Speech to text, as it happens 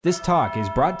This talk is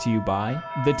brought to you by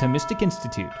the Thomistic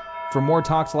Institute. For more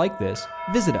talks like this,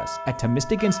 visit us at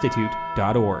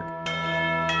ThomisticInstitute.org.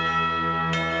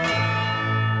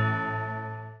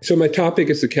 So my topic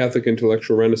is the Catholic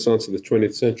intellectual renaissance of the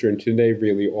 20th century, and today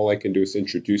really all I can do is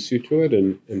introduce you to it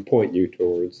and point you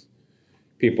towards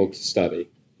people to study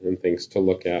and things to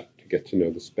look at to get to know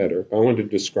this better. I want to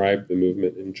describe the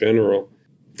movement in general.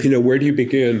 Where do you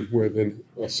begin with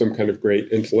some kind of great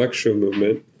intellectual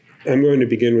movement? I'm going to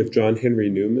begin with John Henry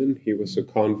Newman. He was a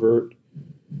convert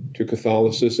to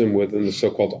Catholicism within the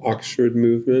so-called Oxford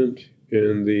movement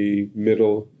in the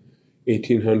middle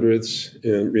 1800s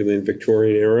and really in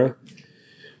Victorian era.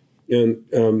 And,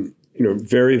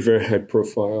 very, very high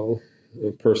profile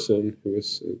person who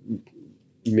was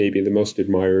maybe the most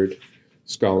admired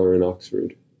scholar in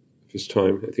Oxford of his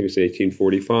time. I think it was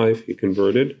 1845 he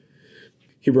converted.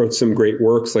 He wrote some great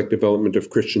works like Development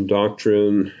of Christian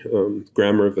Doctrine,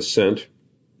 Grammar of Assent.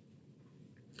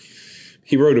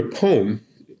 He wrote a poem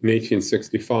in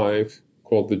 1865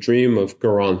 called The Dream of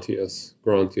Gerontius.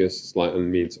 Gerontius Latin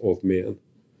means old man.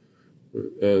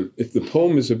 If the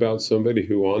poem is about somebody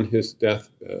who on his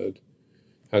deathbed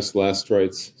has last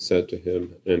rites said to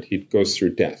him, and he goes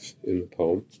through death in the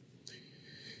poem,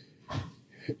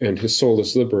 and his soul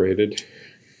is liberated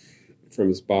from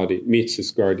his body, meets his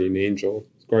guardian angel.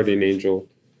 His guardian angel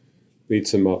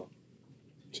leads him up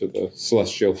to the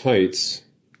celestial heights.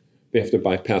 They have to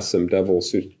bypass some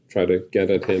devils who try to get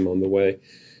at him on the way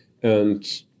and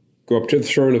go up to the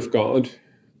throne of God,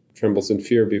 trembles in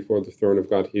fear before the throne of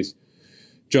God. He's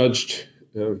judged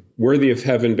worthy of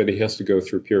heaven, but he has to go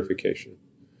through purification.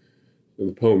 And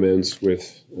the poem ends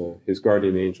with his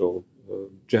guardian angel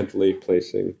gently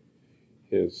placing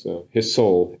his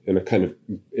soul in a kind of,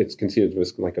 it's considered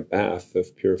as like a bath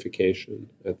of purification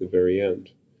at the very end.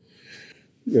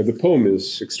 The poem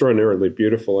is extraordinarily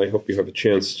beautiful. I hope you have a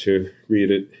chance to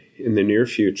read it in the near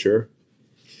future.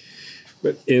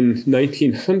 But in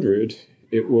 1900,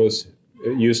 it was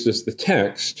used as the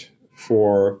text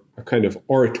for a kind of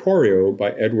oratorio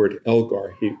by Edward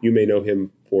Elgar. You may know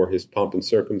him for his Pomp and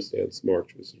Circumstance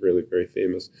March, which is really very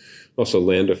famous. Also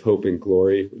Land of Hope and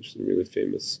Glory, which is a really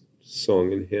famous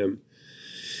song and hymn.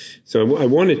 So I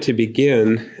wanted to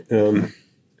begin,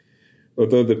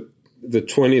 although the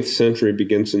 20th century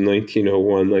begins in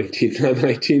 1901,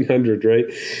 1900, right?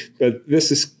 But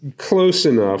this is close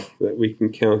enough that we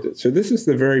can count it. So this is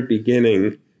the very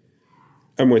beginning.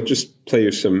 I might just play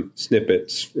you some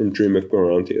snippets from Dream of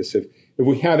Gerontius. If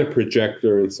we had a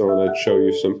projector and so on, I'd show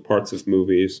you some parts of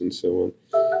movies and so on.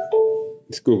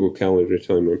 It's Google Calendar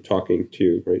telling me I'm talking to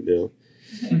you right now.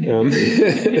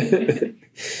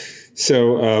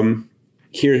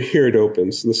 Here it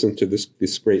opens. Listen to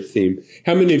this great theme.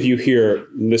 How many of you here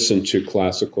listen to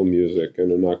classical music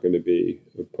and are not going to be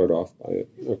put off by it?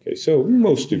 Okay, so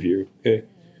most of you. Okay.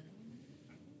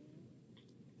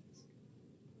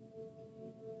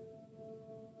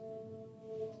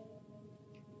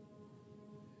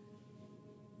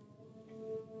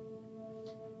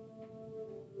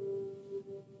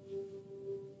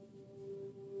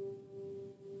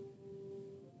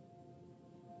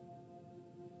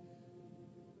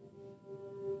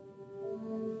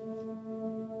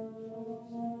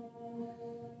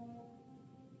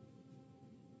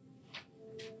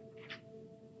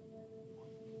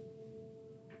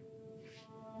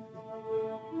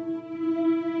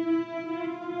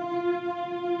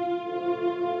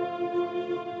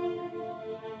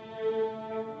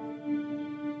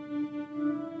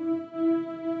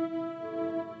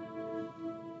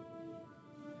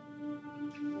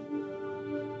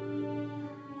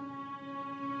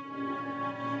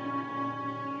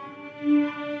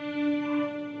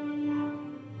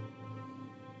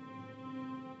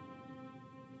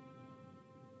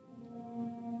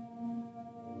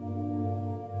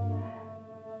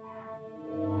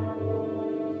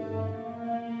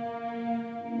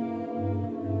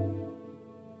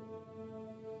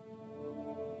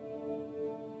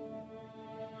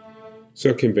 So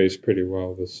it conveys pretty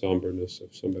well the somberness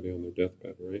of somebody on their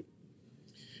deathbed, right?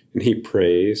 And he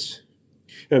prays.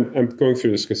 And I'm going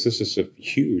through this because this is a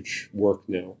huge work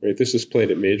now, right? This is played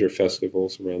at major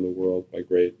festivals around the world by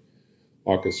great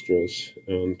orchestras.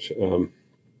 And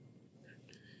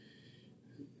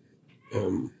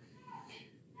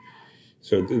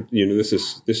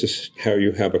this is how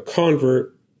you have a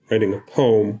convert writing a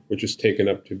poem, which is taken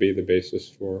up to be the basis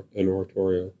for an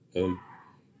oratorio.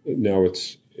 Now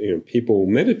it's, people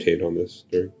meditate on this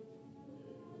during.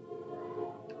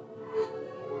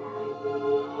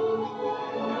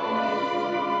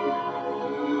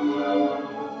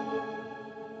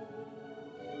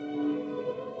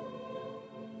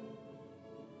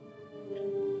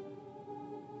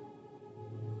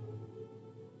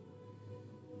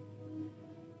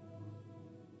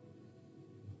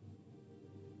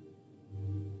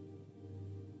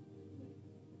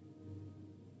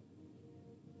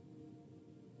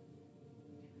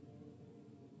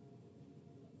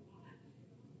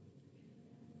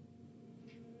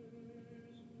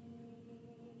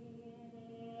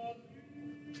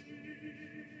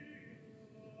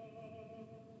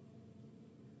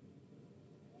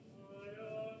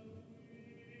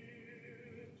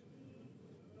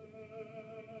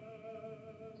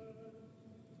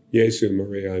 Jesu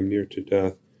Maria, I'm near to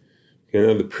death. And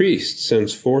now the priest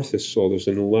sends forth his soul. There's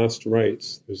in the last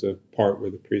rites, there's a part where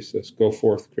the priest says, "Go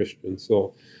forth, Christian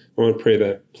soul." I want to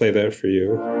play that for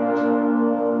you.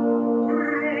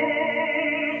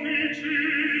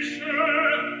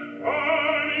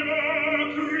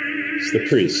 It's the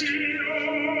priest.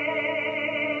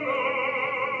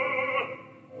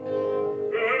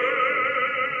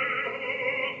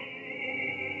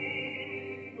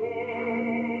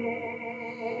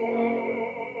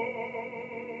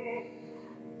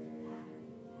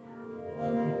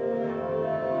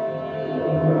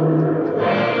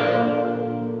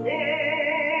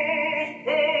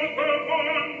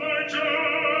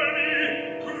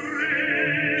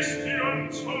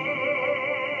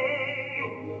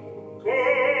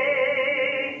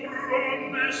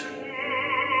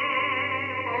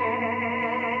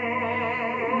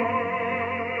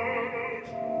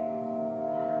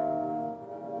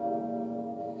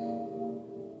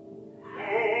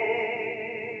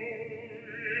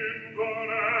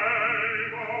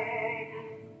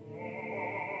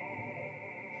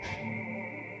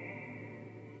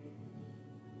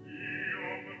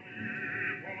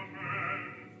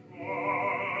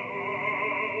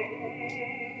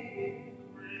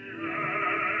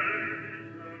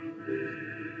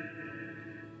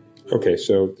 Okay,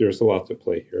 so there's a lot to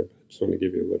play here, but I just want to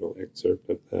give you a little excerpt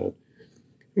of that.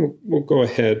 We'll go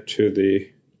ahead to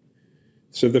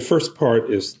so the first part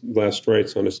is last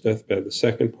rites on his deathbed. The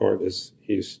second part is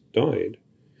he's died.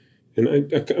 And I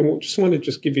just want to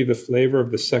just give you the flavor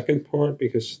of the second part,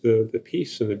 because the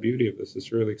peace and the beauty of this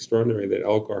is really extraordinary that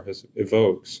Elgar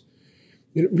evokes.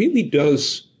 It really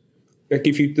does, like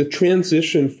the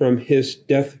transition from his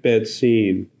deathbed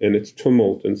scene and its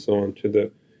tumult and so on to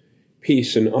the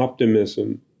peace and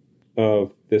optimism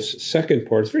of this second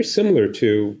part is very similar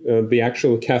to the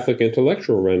actual Catholic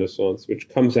intellectual Renaissance, which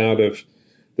comes out of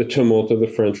the tumult of the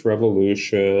French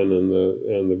Revolution and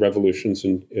the revolutions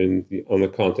on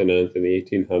the continent in the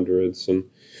 1800s, and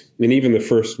even the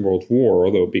First World War,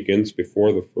 although it begins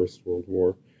before the First World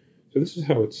War. So this is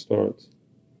how it starts.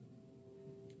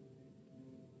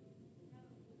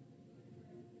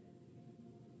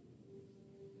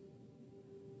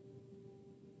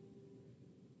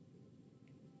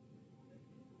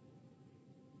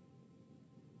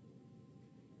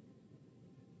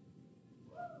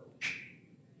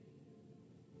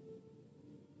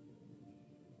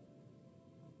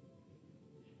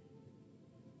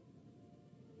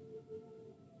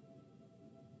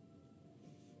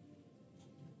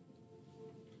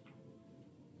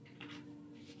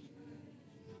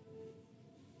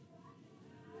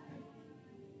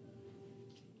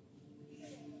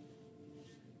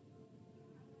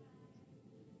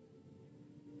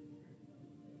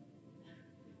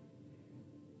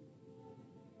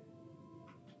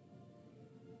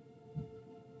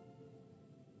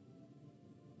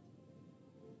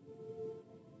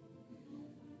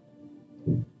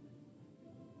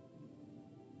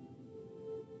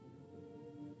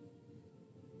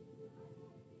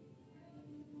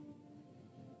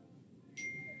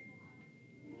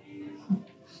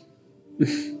 Let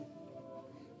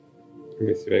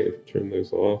me see if I can turn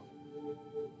those off.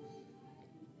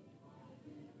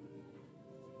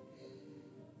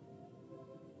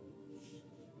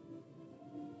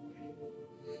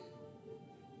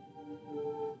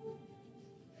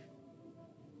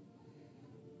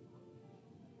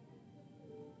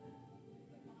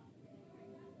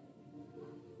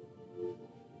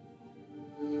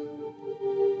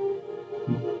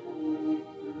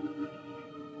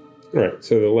 All right,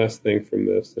 so the last thing from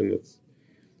this, and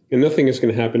nothing is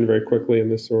going to happen very quickly in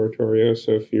this oratorio,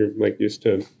 so if you're used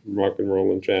to rock and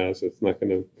roll and jazz, it's not going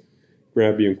to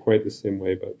grab you in quite the same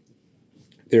way, but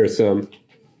there's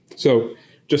so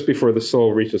just before the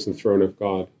soul reaches the throne of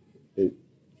God, it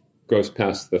goes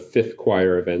past the fifth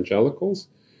choir of angelicals,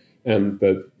 and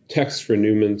the text for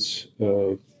Newman's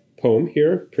poem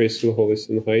here, Praise to the Holiest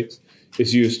in the Heights,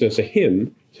 is used as a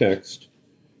hymn text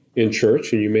in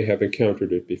church, and you may have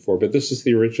encountered it before, but this is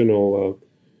the original,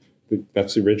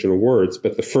 that's the original words,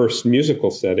 but the first musical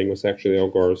setting was actually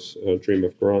Elgar's Dream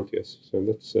of Gerontius. So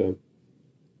let's, let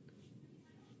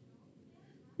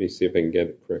me see if I can get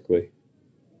it correctly.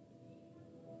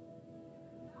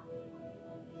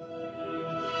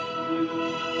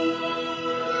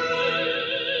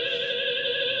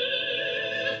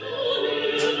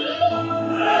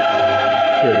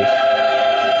 Here it is.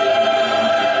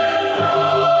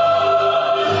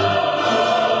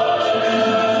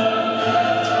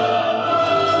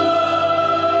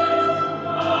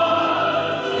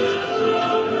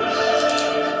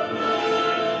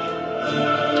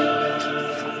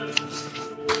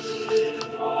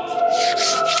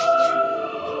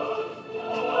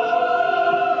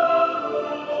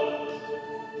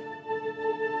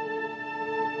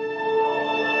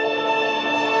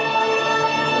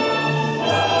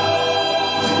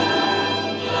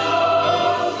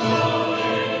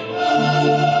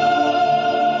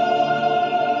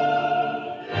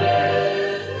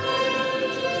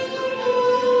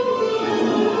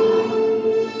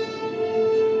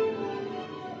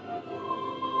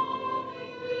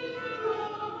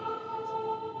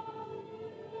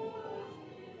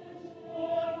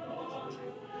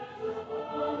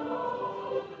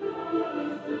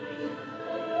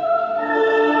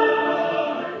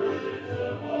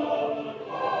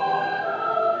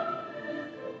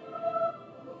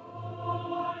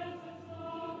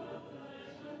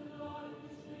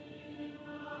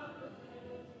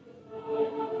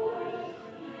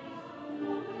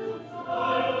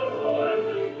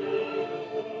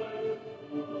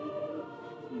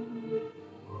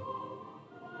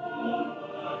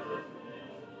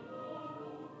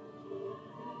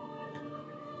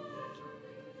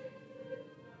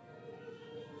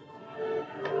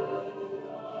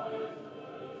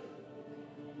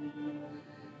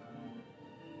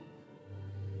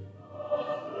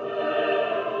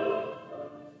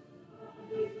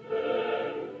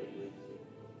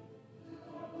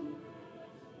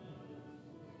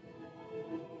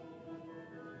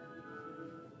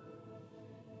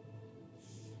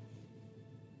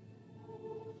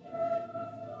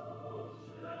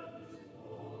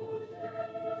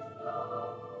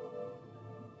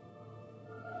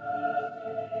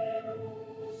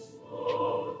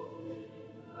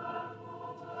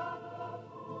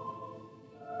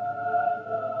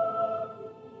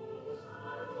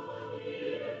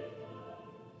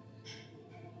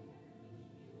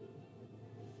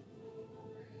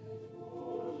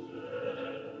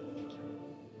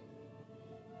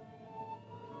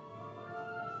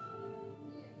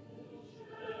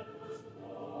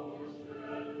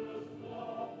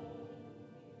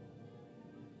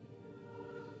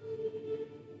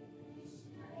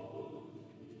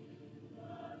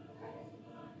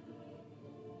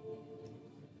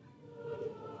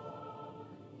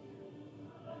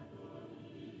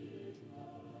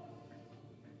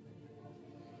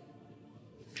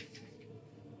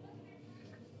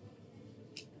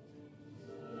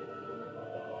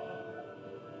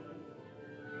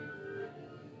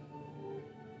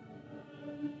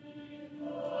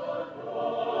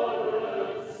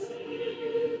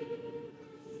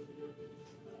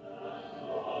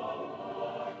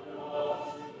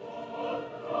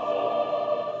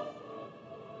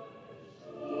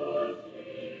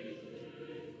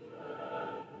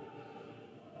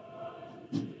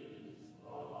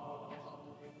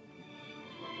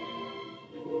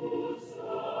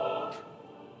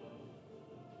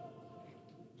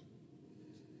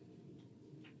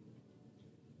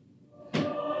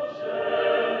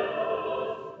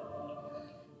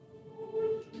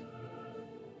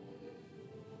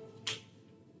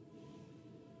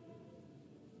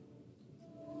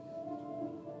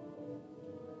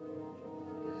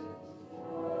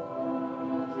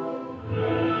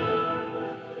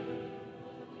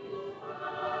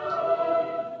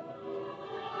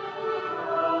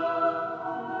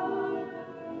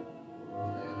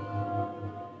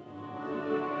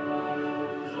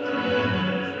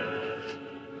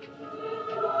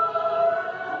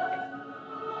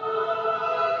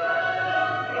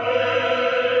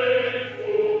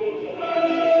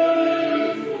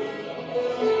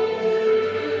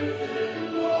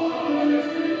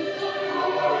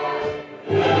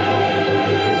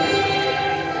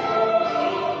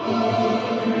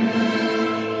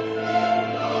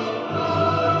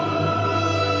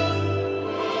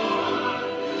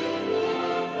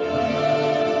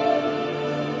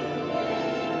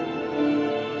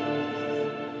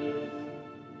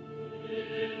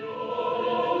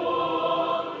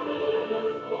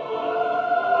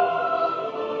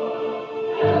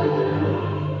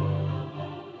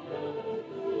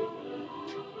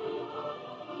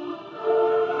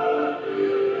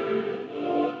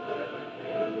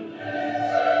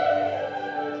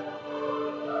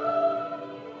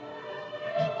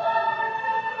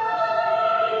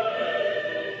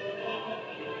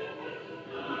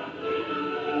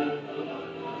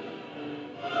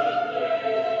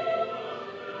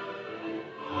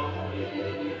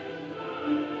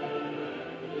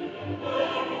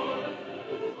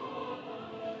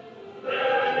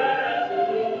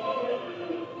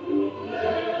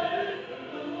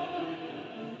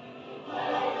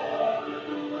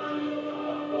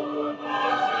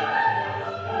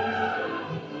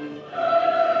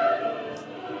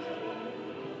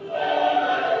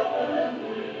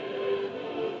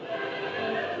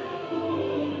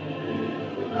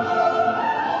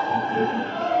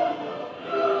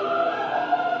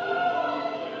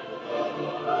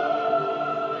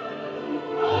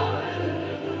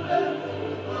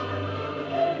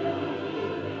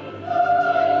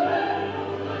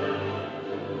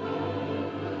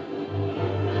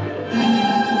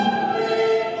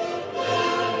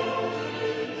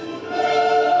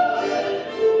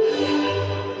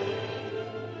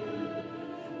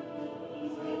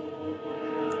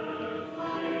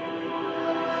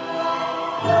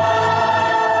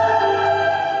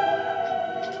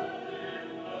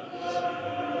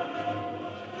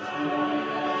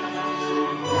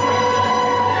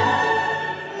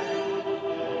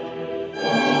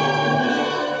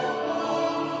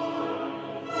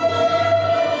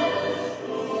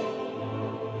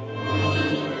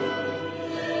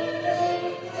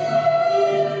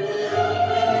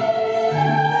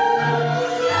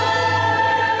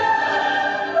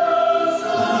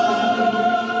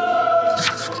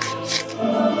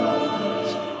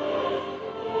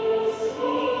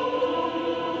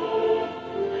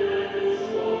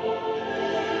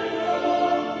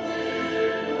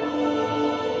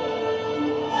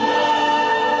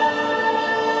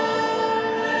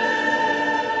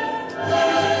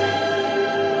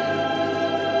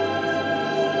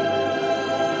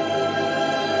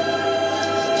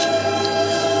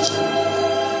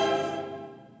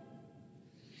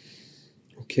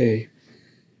 Okay,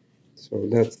 so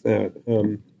that's that.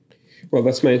 Well,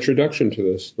 that's my introduction to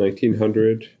this.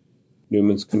 1900,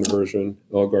 Newman's conversion,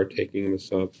 Elgar taking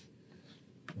this up,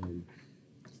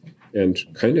 and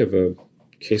kind of a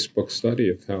casebook study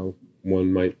of how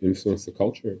one might influence the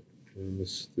culture. And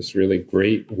this really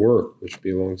great work, which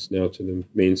belongs now to the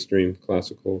mainstream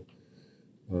classical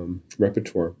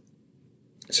repertoire.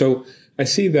 So I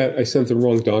see that I sent the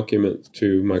wrong document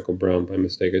to Michael Brown by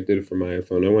mistake. I did it from my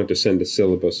iPhone. I wanted to send a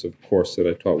syllabus of course that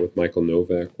I taught with Michael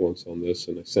Novak once on this,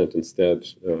 and I sent instead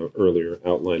earlier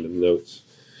outline of notes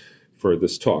for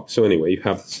this talk. So anyway, you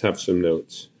have some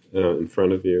notes in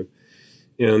front of you.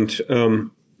 And all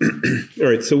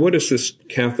right, so what is this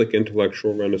Catholic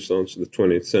intellectual renaissance of the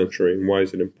 20th century, and why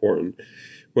is it important?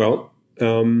 Well,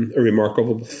 a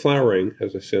remarkable flowering,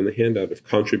 as I say in the handout, of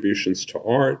contributions to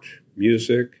art,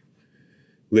 music,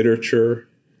 literature,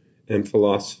 and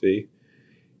philosophy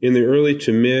in the early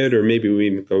to mid, or maybe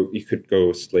you could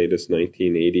go as late as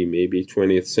 1980, maybe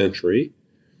 20th century,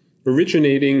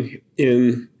 originating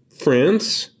in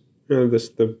France,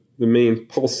 the main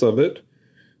pulse of it.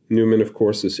 Newman, of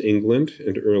course, is England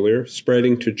and earlier,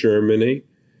 spreading to Germany,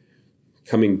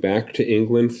 coming back to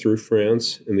England through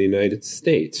France and the United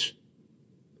States.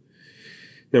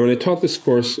 Now, when I taught this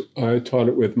course, I taught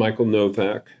it with Michael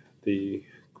Novak, the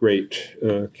great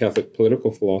Catholic political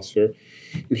philosopher,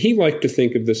 and he liked to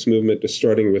think of this movement as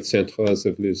starting with Sainte Thérèse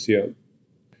of Lisieux.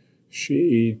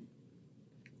 She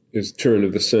is turn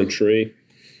of the century,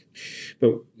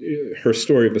 but her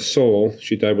story of a soul,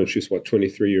 she died when she was,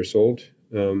 23 years old,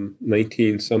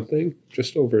 19-something,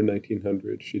 just over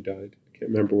 1900 she died. I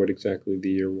can't remember what exactly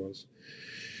the year was.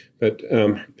 But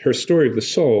her story of the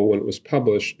soul, when it was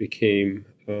published, became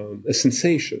a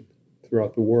sensation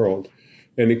throughout the world.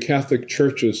 And in Catholic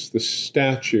churches, the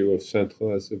statue of Sainte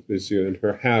Thérèse of Lisieux and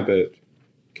her habit,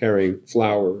 carrying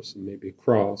flowers and maybe a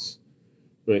cross,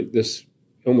 right?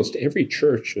 Almost every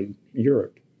church in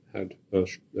Europe had a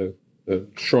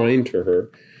shrine to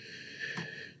her.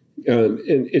 And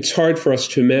it's hard for us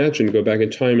to imagine, go back in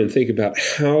time and think about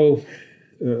how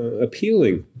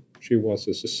appealing she was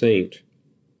as a saint.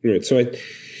 Right, so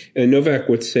Novak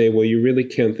would say, well, you really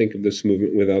can't think of this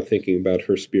movement without thinking about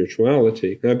her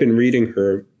spirituality. And I've been reading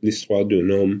her L'Histoire d'un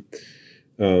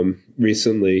homme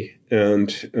recently,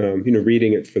 and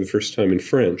reading it for the first time in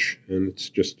French, and it's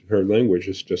just, her language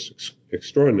is just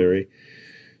extraordinary.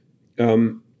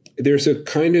 There's a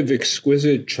kind of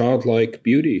exquisite childlike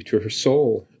beauty to her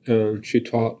soul. She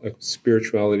taught a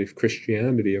spirituality of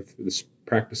Christianity, of this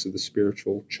practice of the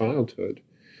spiritual childhood,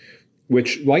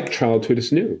 which, like childhood,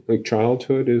 is new. Like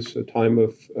childhood is a time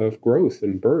of growth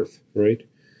and birth, right?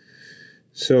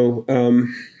 So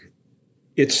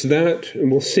it's that,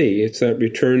 and we'll see, it's that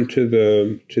return to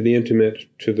the intimate,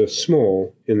 to the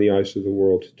small in the eyes of the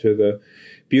world, to the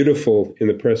beautiful in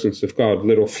the presence of God,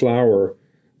 little flower,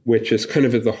 which is kind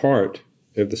of at the heart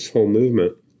of this whole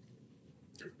movement.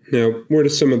 Now, what are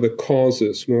some of the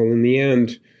causes? Well, in the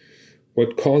end,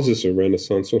 what causes a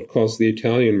Renaissance? What caused the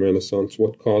Italian Renaissance?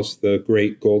 What caused the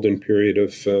great golden period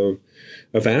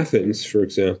of Athens, for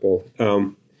example?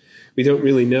 We don't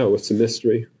really know. It's a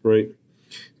mystery, right?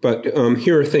 But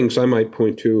here are things I might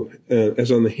point to,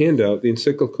 as on the handout, the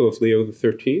encyclical of Leo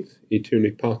XIII,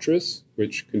 Aeterni Patris,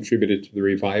 which contributed to the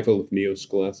revival of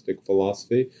neo-scholastic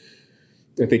philosophy.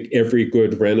 I think every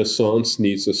good Renaissance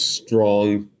needs a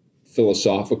strong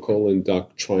philosophical and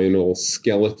doctrinal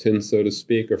skeleton, so to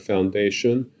speak, or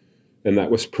foundation, and that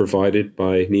was provided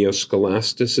by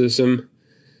neo-scholasticism.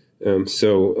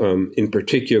 In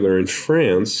particular in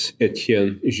France,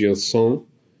 Etienne Gilson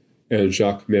and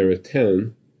Jacques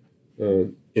Maritain,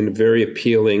 in a very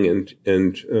appealing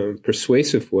and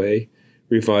persuasive way,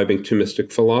 reviving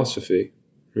Thomistic philosophy.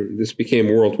 This became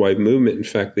a worldwide movement. In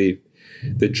fact,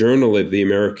 the journal of the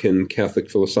American Catholic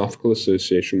Philosophical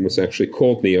Association was actually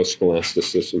called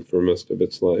Neo-Scholasticism for most of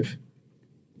its life.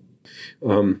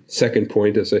 Second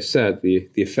point, as I said, the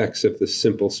effects of the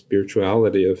simple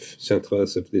spirituality of Sainte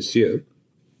Thérèse of Lisieux.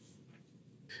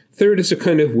 Third is a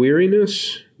kind of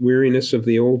weariness of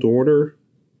the old order,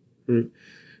 and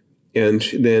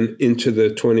then into the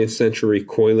 20th century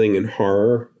coiling in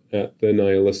horror at the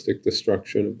nihilistic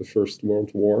destruction of the First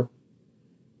World War.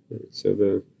 So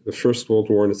the First World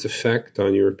War and its effect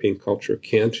on European culture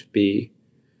can't be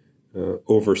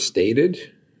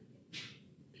overstated.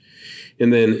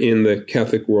 And then in the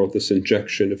Catholic world, this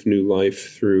injection of new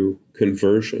life through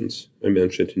conversions. I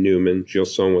mentioned Newman,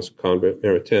 Gilson was a convert,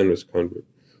 Maritain was a convert,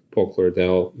 Paul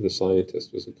Claudel, the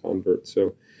scientist, was a convert.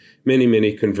 So many,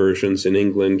 many conversions in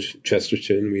England.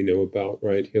 Chesterton we know about,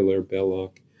 right? Hilaire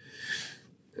Belloc.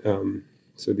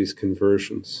 So these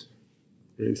conversions.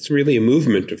 It's really a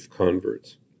movement of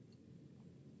converts.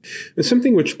 And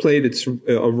something which played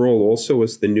a role also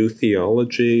was the new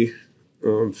theology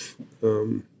of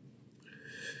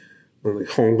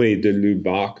Henri de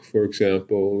Lubac, for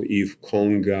example, Yves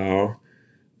Congar,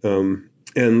 and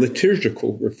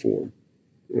liturgical reform.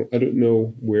 I don't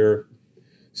know where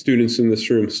students in this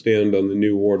room stand on the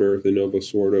New Order, the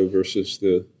Novus Ordo versus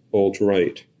the Old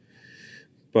Rite.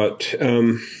 But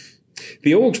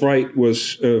the Old Rite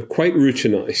was quite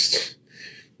routinized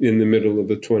in the middle of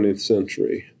the 20th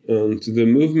century. And the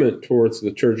movement towards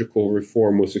liturgical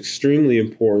reform was extremely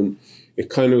important. It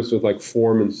kind of was like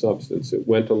form and substance. It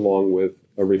went along with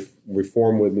a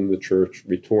reform within the church,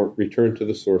 return to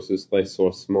the sources,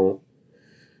 ressourcement,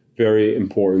 very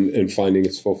important, and finding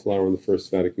its full flower in the First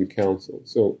Vatican Council.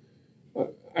 So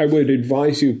I would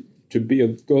advise you to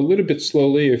go a little bit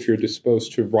slowly if you're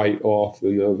disposed to write off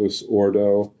the Novus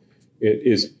Ordo. It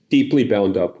is deeply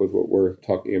bound up with what we're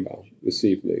talking about this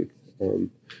evening,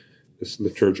 this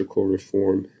liturgical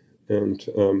reform.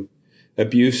 And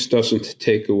abuse doesn't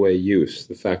take away use.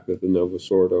 The fact that the Novus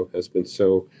Ordo has been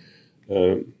so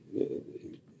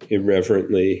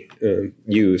irreverently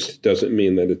used doesn't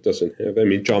mean that it doesn't have. I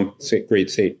mean, great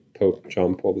Saint Pope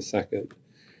John Paul II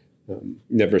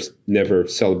never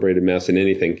celebrated Mass in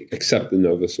anything except the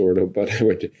Novus Ordo. But I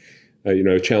would,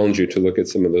 challenge you to look at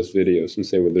some of those videos and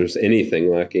say, well, there's anything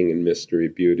lacking in mystery,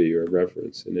 beauty, or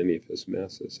reverence in any of his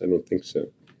Masses. I don't think so.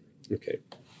 Okay.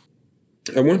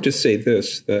 I want to say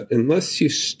this, that unless you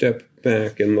step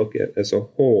back and look at it as a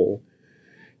whole,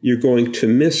 you're going to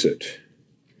miss it.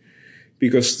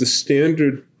 Because the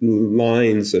standard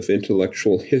lines of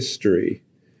intellectual history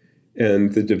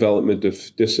and the development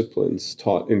of disciplines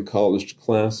taught in college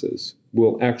classes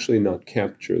will actually not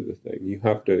capture the thing. You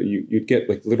have to, you get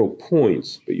like little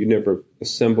points, but you never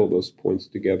assemble those points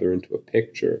together into a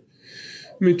picture.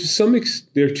 I mean, to some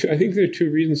extent, I think there are two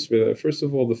reasons for that. First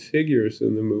of all, the figures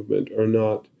in the movement are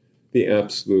not the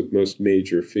absolute most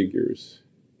major figures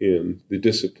in the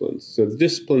disciplines. So the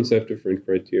disciplines have different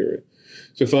criteria.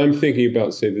 So if I'm thinking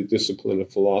about, say, the discipline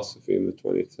of philosophy in the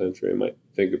 20th century, I might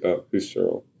think about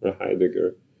Husserl or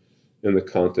Heidegger in the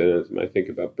continent. I might think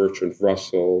about Bertrand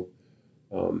Russell,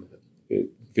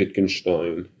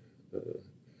 Wittgenstein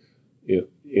in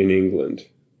England.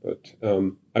 But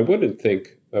I wouldn't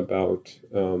think about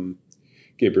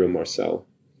Gabriel Marcel,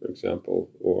 for example,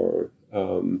 or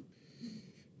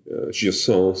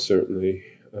Gilson, certainly,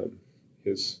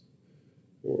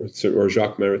 or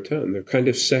Jacques Maritain. They're kind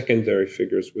of secondary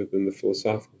figures within the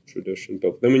philosophical tradition.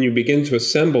 But then when you begin to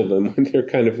assemble them, they're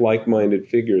kind of like-minded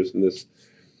figures in this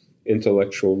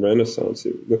intellectual renaissance.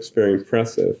 It looks very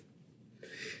impressive.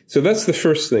 So that's the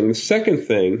first thing. The second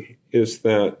thing is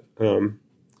that,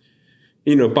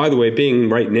 by the way, being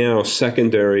right now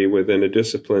secondary within a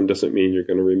discipline doesn't mean you're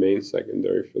going to remain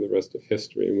secondary for the rest of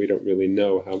history. And we don't really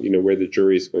know how, where the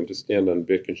jury is going to stand on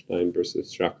Wittgenstein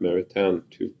versus Jacques Maritain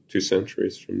two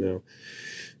centuries from now.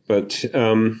 But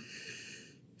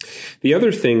the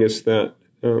other thing is that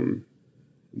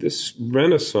this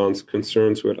Renaissance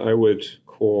concerns what I would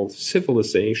call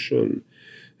civilization.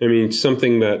 I mean,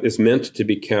 something that is meant to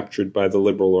be captured by the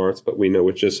liberal arts, but we know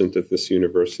which isn't at this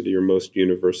university or most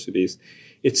universities.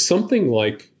 It's something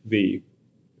like the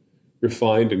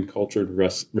refined and cultured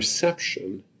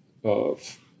reception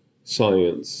of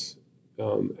science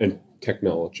and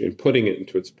technology and putting it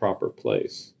into its proper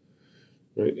place,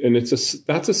 right? And that's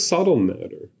a subtle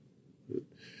matter.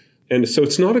 And so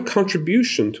it's not a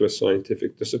contribution to a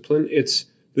scientific discipline. It's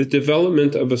the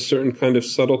development of a certain kind of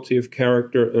subtlety of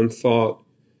character and thought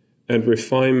and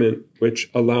refinement, which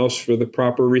allows for the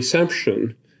proper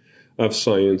reception of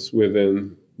science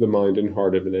within the mind and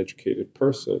heart of an educated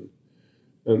person.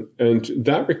 And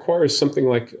that requires something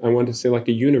like, I want to say, like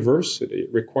a university. It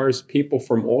requires people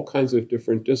from all kinds of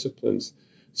different disciplines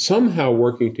somehow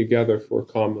working together for a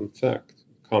common effect,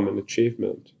 common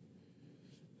achievement.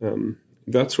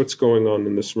 That's what's going on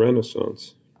in this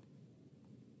Renaissance.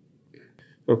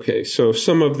 Okay, so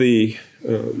some of the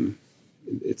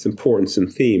its importance and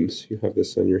themes. You have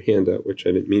this on your handout, which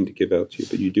I didn't mean to give out to you,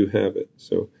 but you do have it.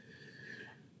 So,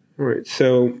 all right.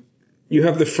 So you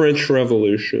have the French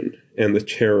Revolution and the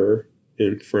Terror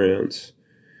in France,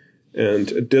 and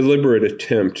a deliberate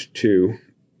attempt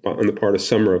on the part of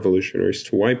some revolutionaries,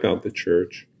 to wipe out the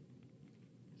church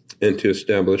and to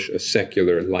establish a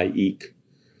secular, laïque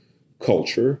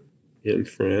culture in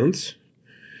France.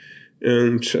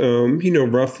 And,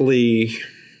 roughly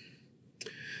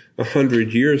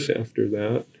 100 years after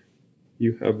that,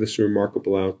 you have this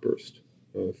remarkable outburst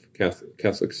of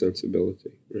Catholic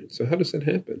sensibility, right? So how does that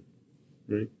happen,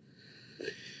 right?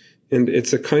 And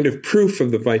it's a kind of proof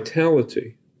of the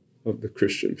vitality of the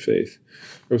Christian faith.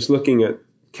 I was looking at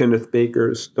Kenneth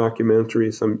Baker's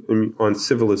documentaries on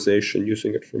civilization,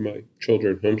 using it for my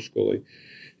children homeschooling.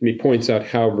 And he points out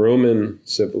how Roman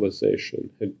civilization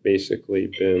had basically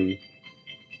been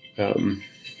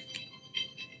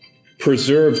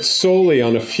preserved solely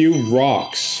on a few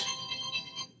rocks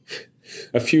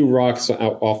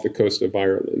out off the coast of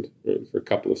Ireland, right, for a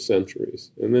couple of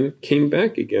centuries. And then it came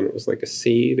back again. It was like a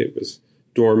seed. It was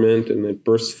dormant, and it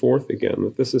burst forth again.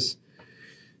 But this is,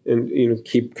 and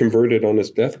he converted on his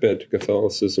deathbed to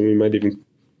Catholicism. We might even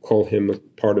call him a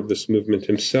part of this movement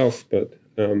himself, but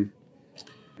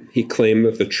he claimed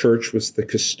that the church was the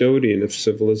custodian of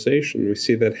civilization. We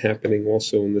see that happening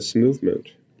also in this movement.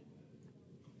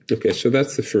 Okay, so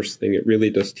that's the first thing. It really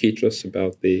does teach us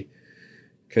about the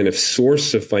kind of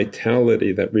source of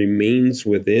vitality that remains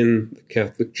within the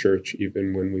Catholic Church,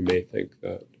 even when we may think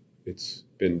that it's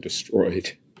been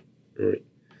destroyed. All right.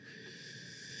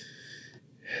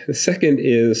 The second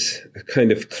is a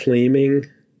kind of claiming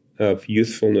of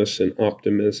youthfulness and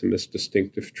optimism as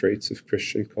distinctive traits of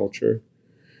Christian culture.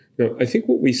 Now, I think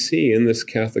what we see in this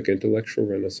Catholic intellectual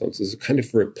renaissance is a kind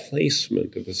of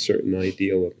replacement of a certain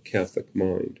ideal of the Catholic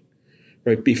mind.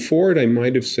 Right, before it, I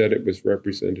might have said it was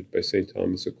represented by St.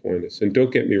 Thomas Aquinas. And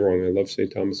don't get me wrong, I love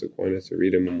St. Thomas Aquinas. I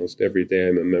read him almost every day.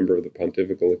 I'm a member of the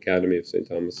Pontifical Academy of St.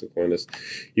 Thomas Aquinas.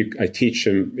 I teach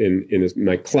him in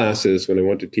my classes. When I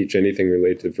want to teach anything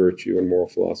related to virtue and moral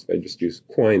philosophy, I just use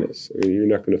Aquinas. I mean, you're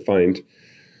not going to find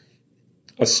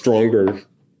a stronger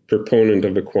proponent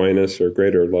of Aquinas or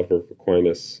greater lover of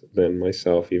Aquinas than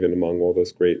myself, even among all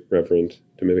those great Reverend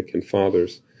Dominican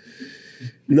fathers.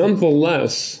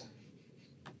 Nonetheless,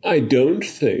 I don't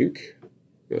think,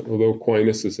 although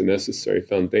Aquinas is a necessary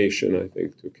foundation, I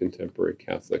think, to a contemporary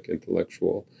Catholic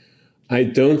intellectual, I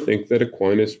don't think that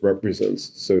Aquinas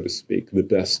represents, so to speak, the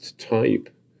best type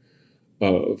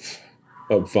of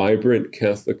a vibrant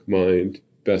Catholic mind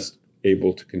best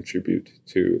able to contribute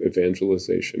to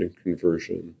evangelization and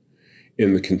conversion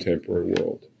in the contemporary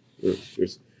world.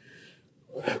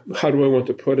 How do I want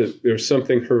to put it? There's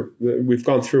something, we've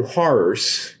gone through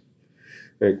horrors.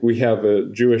 Like, we have a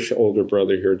Jewish older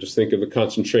brother here. Just think of the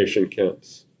concentration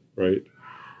camps, right?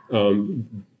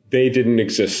 They didn't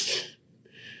exist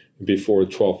before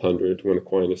 1200 when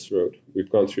Aquinas wrote. We've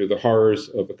gone through the horrors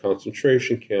of the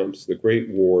concentration camps, the great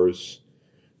wars,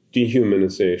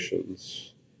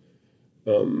 dehumanizations.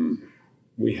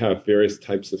 We have various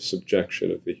types of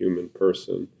subjection of the human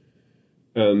person.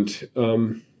 And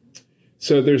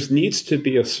so there needs to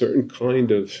be a certain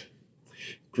kind of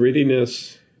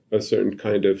grittiness, a certain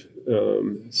kind of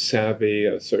savvy,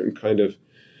 a certain kind of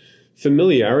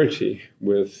familiarity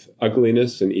with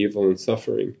ugliness and evil and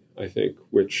suffering, I think,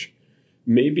 which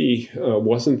maybe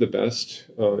wasn't the best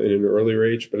in an earlier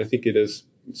age, but I think it is,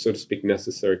 so to speak,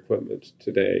 necessary equipment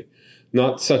today.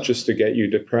 Not such as to get you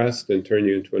depressed and turn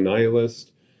you into a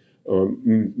nihilist,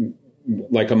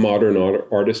 like a modern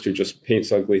artist who just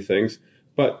paints ugly things,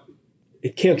 but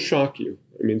it can't shock you.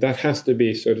 I mean, that has to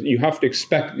be sort of, you have to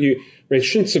expect, it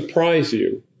shouldn't surprise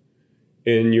you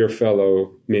in your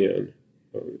fellow man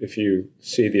if you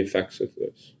see the effects of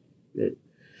this. Right?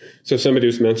 So somebody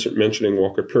was mentioning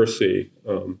Walker Percy,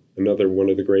 another one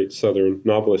of the great Southern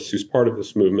novelists who's part of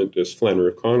this movement is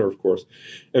Flannery O'Connor, of course.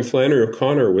 And Flannery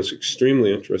O'Connor was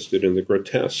extremely interested in the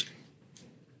grotesque.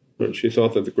 And she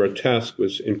thought that the grotesque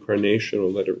was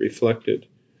incarnational, that it reflected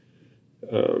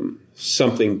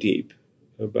something deep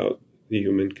about the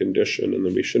human condition, and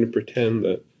that we shouldn't pretend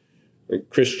that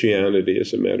Christianity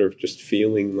is a matter of just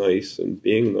feeling nice and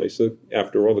being nice. So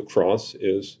after all, the cross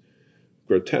is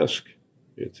grotesque.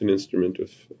 It's an instrument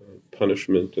of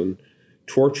punishment and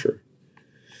torture.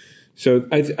 So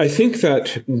I think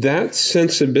that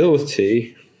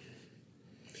sensibility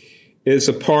is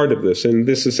a part of this, and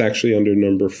this is actually under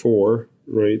number 4,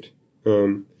 right?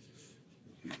 That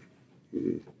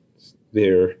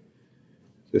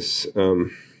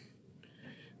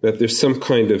there's some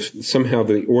kind of, somehow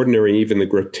the ordinary, even the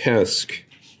grotesque,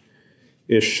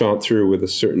 is shot through with a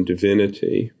certain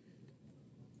divinity.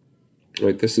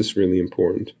 Right, this is really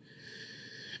important.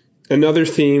 Another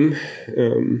theme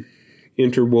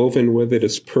interwoven with it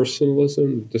is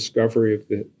personalism, the discovery of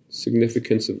the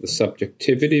significance of the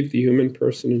subjectivity of the human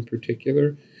person in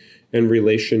particular, and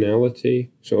relationality.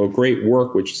 So a great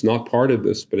work, which is not part of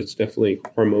this, but it's definitely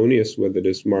harmonious with it,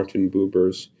 is Martin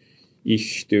Buber's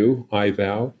Ich, Du, I,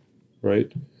 Thou,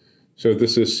 right? So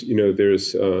this is,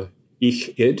 there's Ich,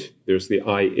 It, there's the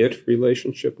I-It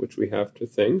relationship, which we have to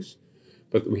things,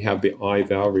 but we have the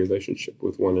I-Thou relationship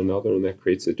with one another, and that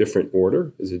creates a different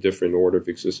order, is a different order of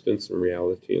existence and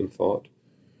reality and thought.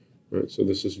 Right? So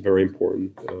this is a very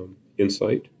important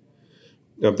insight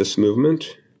of this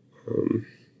movement.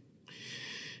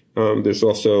 There's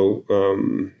also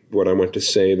what I want to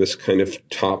say, this kind of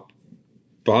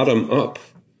bottom-up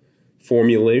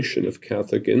formulation of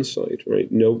Catholic insight, right?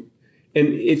 No, and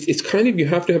it's kind of, you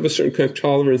have to have a certain kind of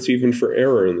tolerance even for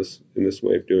error in this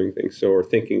way of doing things, so, or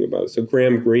thinking about it. So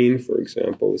Graham Greene, for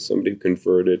example, is somebody who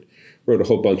converted, wrote a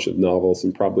whole bunch of novels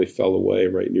and probably fell away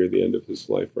right near the end of his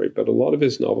life, right? But a lot of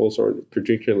his novels aren't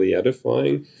particularly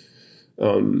edifying.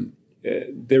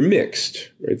 They're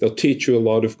mixed, right? They'll teach you a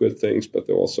lot of good things, but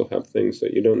they'll also have things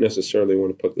that you don't necessarily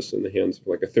want to put this in the hands of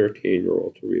like a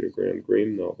 13-year-old to read a Graham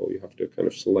Greene novel. You have to kind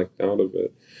of select out of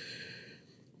it.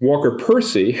 Walker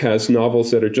Percy has novels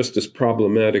that are just as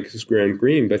problematic as Graham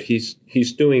Greene, but he's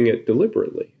doing it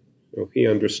deliberately. You know, he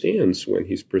understands when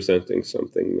he's presenting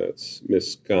something that's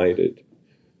misguided,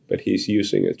 but he's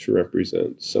using it to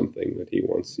represent something that he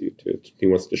wants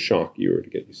to shock you or to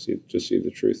get you to see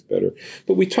the truth better.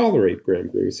 But we tolerate Graham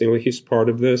Greene. We say, well, he's part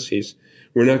of this.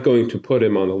 We're not going to put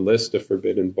him on a list of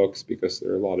forbidden books because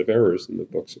there are a lot of errors in the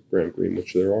books of Graham Greene,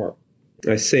 which there are.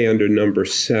 I say under number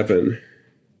 7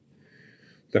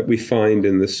 that we find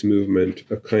in this movement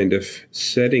a kind of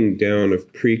setting down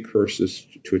of precursors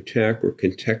to attack or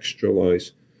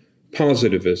contextualize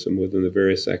positivism within the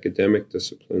various academic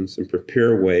disciplines and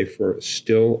prepare way for a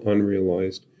still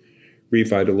unrealized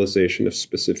revitalization of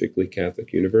specifically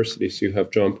Catholic universities. You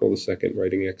have John Paul II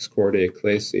writing Ex Corde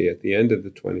Ecclesiae at the end of the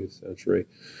 20th century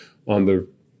on the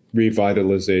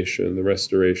revitalization, the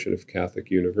restoration of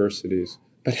Catholic universities.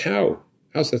 But how?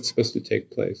 How's that supposed to take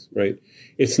place, right?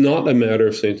 It's not a matter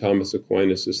of St. Thomas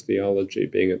Aquinas' theology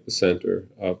being at the center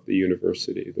of the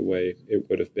university the way it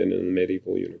would have been in a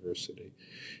medieval university.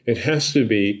 It has to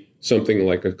be something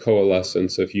like a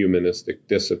coalescence of humanistic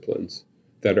disciplines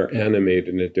that are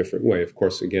animated in a different way. Of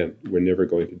course, again, we're never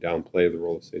going to downplay the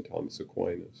role of St. Thomas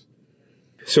Aquinas.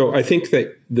 So I think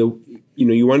that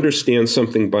you understand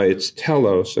something by its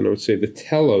telos, and I would say the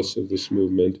telos of this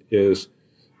movement is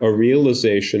a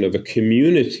realization of a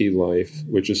community life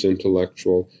which is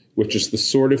intellectual, which is the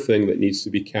sort of thing that needs to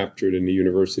be captured in a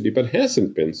university, but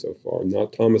hasn't been so far.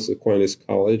 Not Thomas Aquinas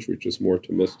College, which is more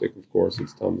Thomistic, of course,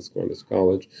 it's Thomas Aquinas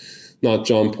College. Not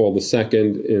John Paul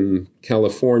II in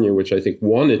California, which I think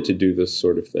wanted to do this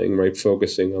sort of thing, right,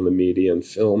 focusing on the media and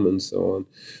film and so on.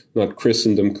 Not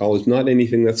Christendom College, not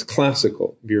anything that's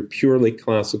classical. If you're purely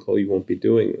classical, you won't be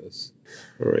doing this.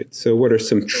 All right, so what are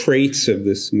some traits of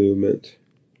this movement?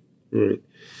 Right.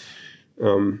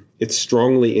 It's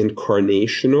strongly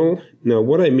incarnational. Now,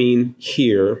 what I mean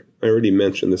here, I already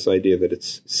mentioned this idea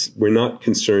that we're not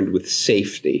concerned with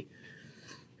safety,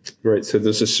 right? So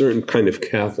there's a certain kind of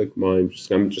Catholic mind.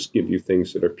 I'm just give you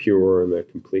things that are pure and they're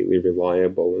completely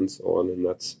reliable and so on, and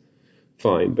that's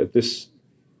fine. But this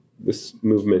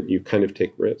movement, you kind of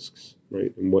take risks,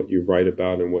 right? And what you write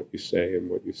about and what you say and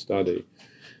what you study.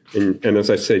 And as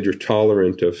I said, you're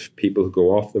tolerant of people who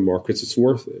go off the mark because it's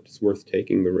worth it. It's worth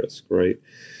taking the risk, right?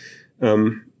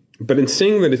 But in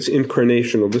saying that it's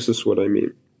incarnational, this is what I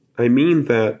mean. I mean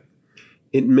that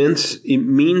it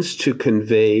means to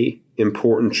convey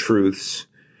important truths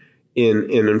in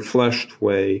an enfleshed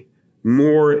way,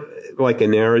 more like a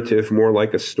narrative, more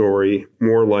like a story,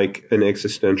 more like an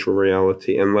existential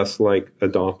reality, and less like a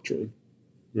doctrine,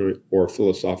 right, or a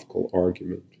philosophical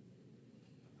argument.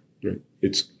 Right.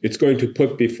 It's going to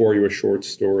put before you a short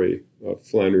story of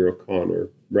Flannery O'Connor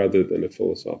rather than a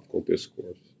philosophical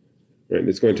discourse. Right. And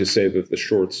it's going to say that the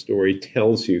short story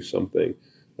tells you something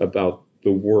about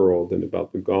the world and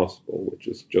about the gospel, which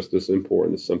is just as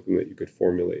important as something that you could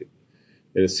formulate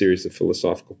in a series of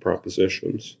philosophical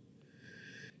propositions.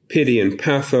 Pity and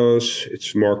pathos,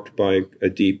 it's marked by a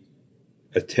deep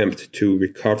attempt to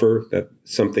recover that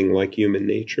something like human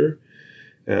nature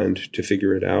and to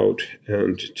figure it out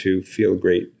and to feel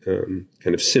great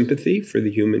kind of sympathy for the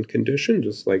human condition,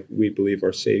 just like we believe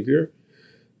our Savior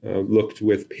looked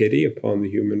with pity upon the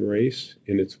human race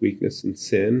in its weakness and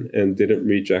sin and didn't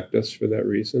reject us for that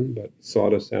reason, but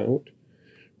sought us out.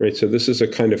 Right? So this is a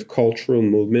kind of cultural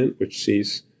movement which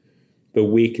sees the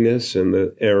weakness and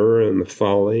the error and the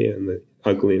folly and the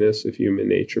ugliness of human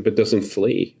nature, but doesn't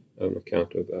flee on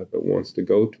account of that, but wants to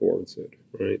go towards it,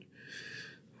 right?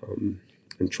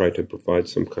 And try to provide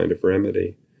some kind of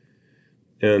remedy.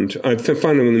 And I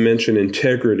finally want to mention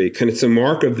integrity. It's a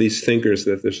mark of these thinkers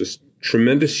that there's this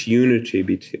tremendous unity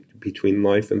between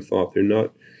life and thought. They're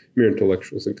not mere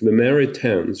intellectuals. Like the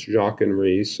Maritains, Jacques and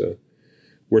Ries,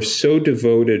 were so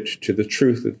devoted to the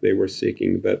truth that they were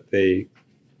seeking that they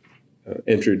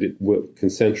entered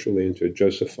consensually into a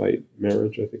Josephite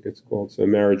marriage, I think it's called. So a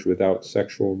marriage without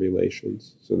sexual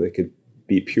relations, so they could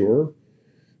be pure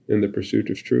in the pursuit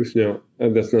of truth. Now,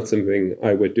 that's not something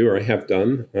I would do or I have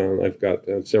done. I've got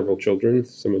several children,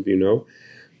 some of you know.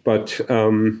 But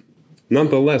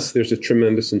nonetheless, there's a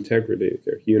tremendous integrity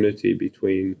there, unity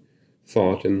between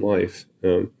thought and life.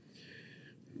 Charles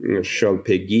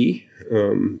Péguy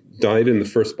died in the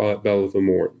first Battle of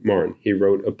the Marne. He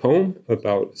wrote a poem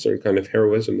about a certain kind of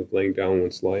heroism of laying down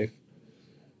one's life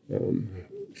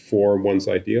for one's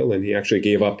ideal, and he actually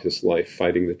gave up his life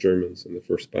fighting the Germans in the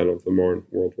first Battle of the Marne,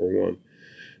 World War I.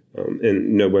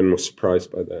 And no one was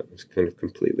surprised by that. It was kind of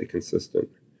completely consistent.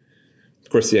 Of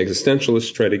course, the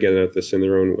existentialists try to get at this in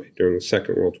their own way during the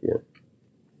Second World War.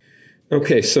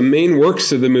 Okay, some main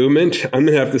works of the movement. I'm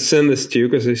going to have to send this to you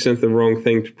because I sent the wrong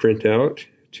thing to print out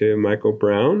to Michael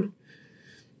Brown.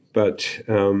 But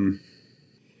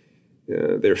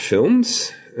they're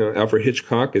films. Alfred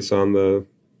Hitchcock is on the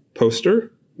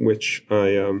poster, which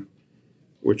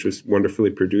was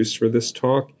wonderfully produced for this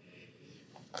talk.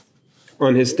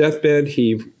 On his deathbed,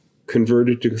 he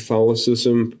converted to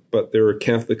Catholicism, but there are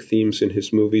Catholic themes in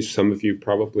his movies. Some of you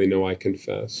probably know I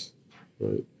Confess,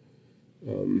 right?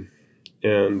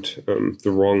 And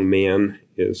The Wrong Man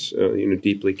is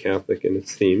deeply Catholic in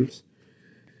its themes.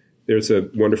 There's a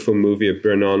wonderful movie of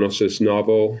Bernanos'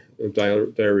 novel,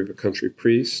 Diary of a Country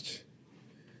Priest.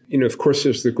 Of course,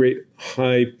 there's the great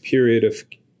high period of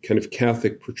kind of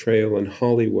Catholic portrayal in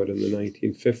Hollywood in the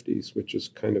 1950s, which is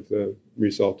kind of the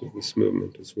result of this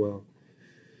movement as well.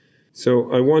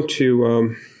 So I want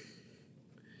to,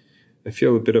 I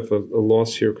feel a bit of a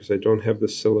loss here because I don't have the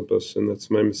syllabus, and that's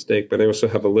my mistake, but I also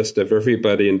have a list of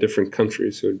everybody in different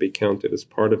countries who would be counted as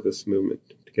part of this movement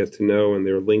to get to know, and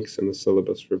there are links in the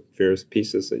syllabus for various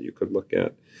pieces that you could look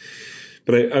at.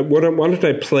 But why don't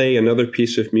I play another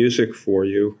piece of music for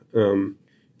you?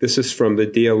 This is from the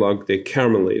Dialogue des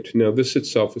Carmélites. Now, this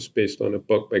itself is based on a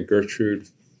book by Gertrude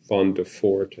von de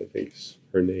Fort, I think is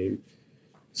her name,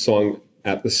 song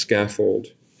At the Scaffold.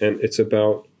 And it's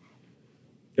about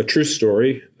a true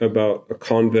story about a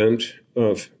convent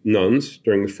of nuns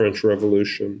during the French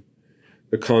Revolution.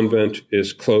 The convent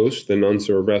is closed, the nuns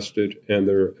are arrested, and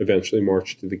they're eventually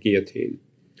marched to the guillotine.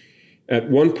 At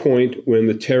one point, when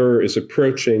the terror is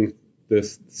approaching, the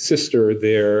sister,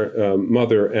 their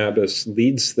mother, abbess,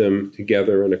 leads them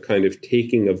together in a kind of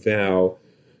taking a vow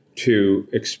to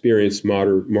experience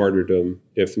martyrdom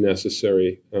if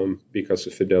necessary because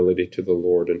of fidelity to the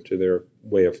Lord and to their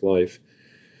way of life.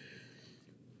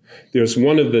 There's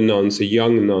one of the nuns, a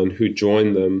young nun, who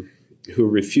joined them, who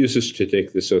refuses to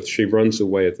take this oath. She runs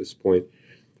away at this point.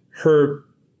 Her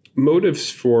motives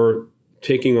for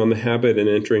taking on the habit and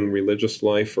entering religious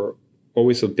life are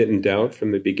always a bit in doubt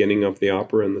from the beginning of the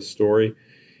opera and the story.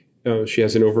 She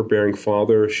has an overbearing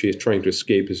father. She is trying to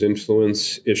escape his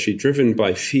influence. Is she driven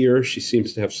by fear? She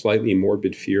seems to have slightly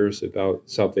morbid fears about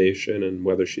salvation and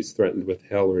whether she's threatened with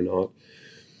hell or not.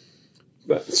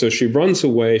 So she runs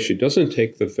away. She doesn't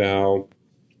take the vow.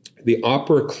 The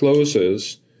opera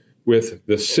closes with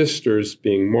the sisters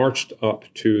being marched up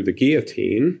to the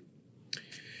guillotine,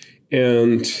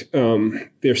 and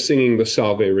they're singing the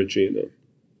Salve Regina.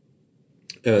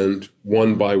 And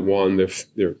one by one,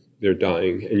 they're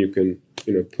dying, and you can,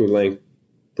 Poulenc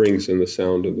brings in the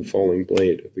sound of the falling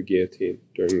blade of the guillotine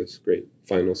during this great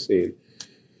final scene.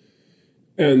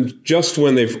 And just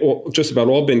when they've just about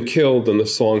all been killed and the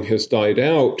song has died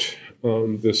out,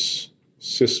 this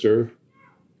sister,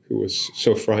 who was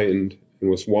so frightened and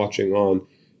was watching on,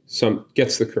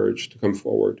 gets the courage to come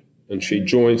forward, and she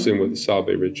joins in with the Salve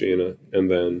Regina,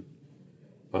 and then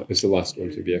is the last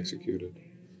one to be executed.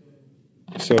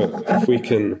 So if we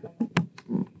can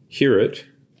hear it,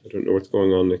 I don't know what's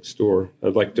going on next door.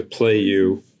 I'd like to play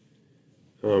you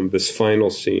this final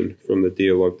scene from the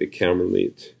Dialogue des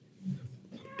Carmélites,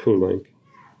 Poulenc.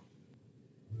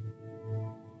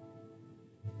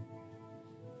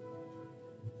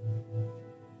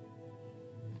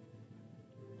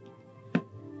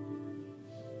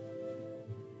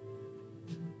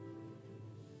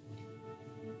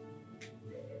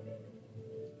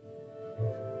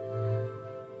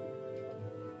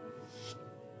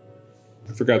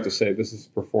 I forgot to say, this is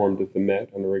performed at the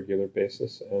Met on a regular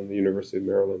basis, and the University of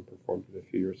Maryland performed it a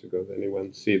few years ago. Did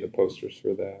anyone see the posters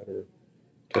for that or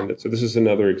attend it? So this is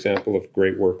another example of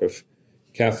great work of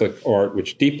Catholic art,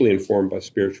 which deeply informed by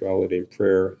spirituality and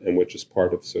prayer, and which is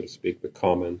part of, so to speak, the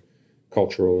common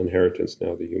cultural inheritance now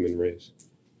of the human race.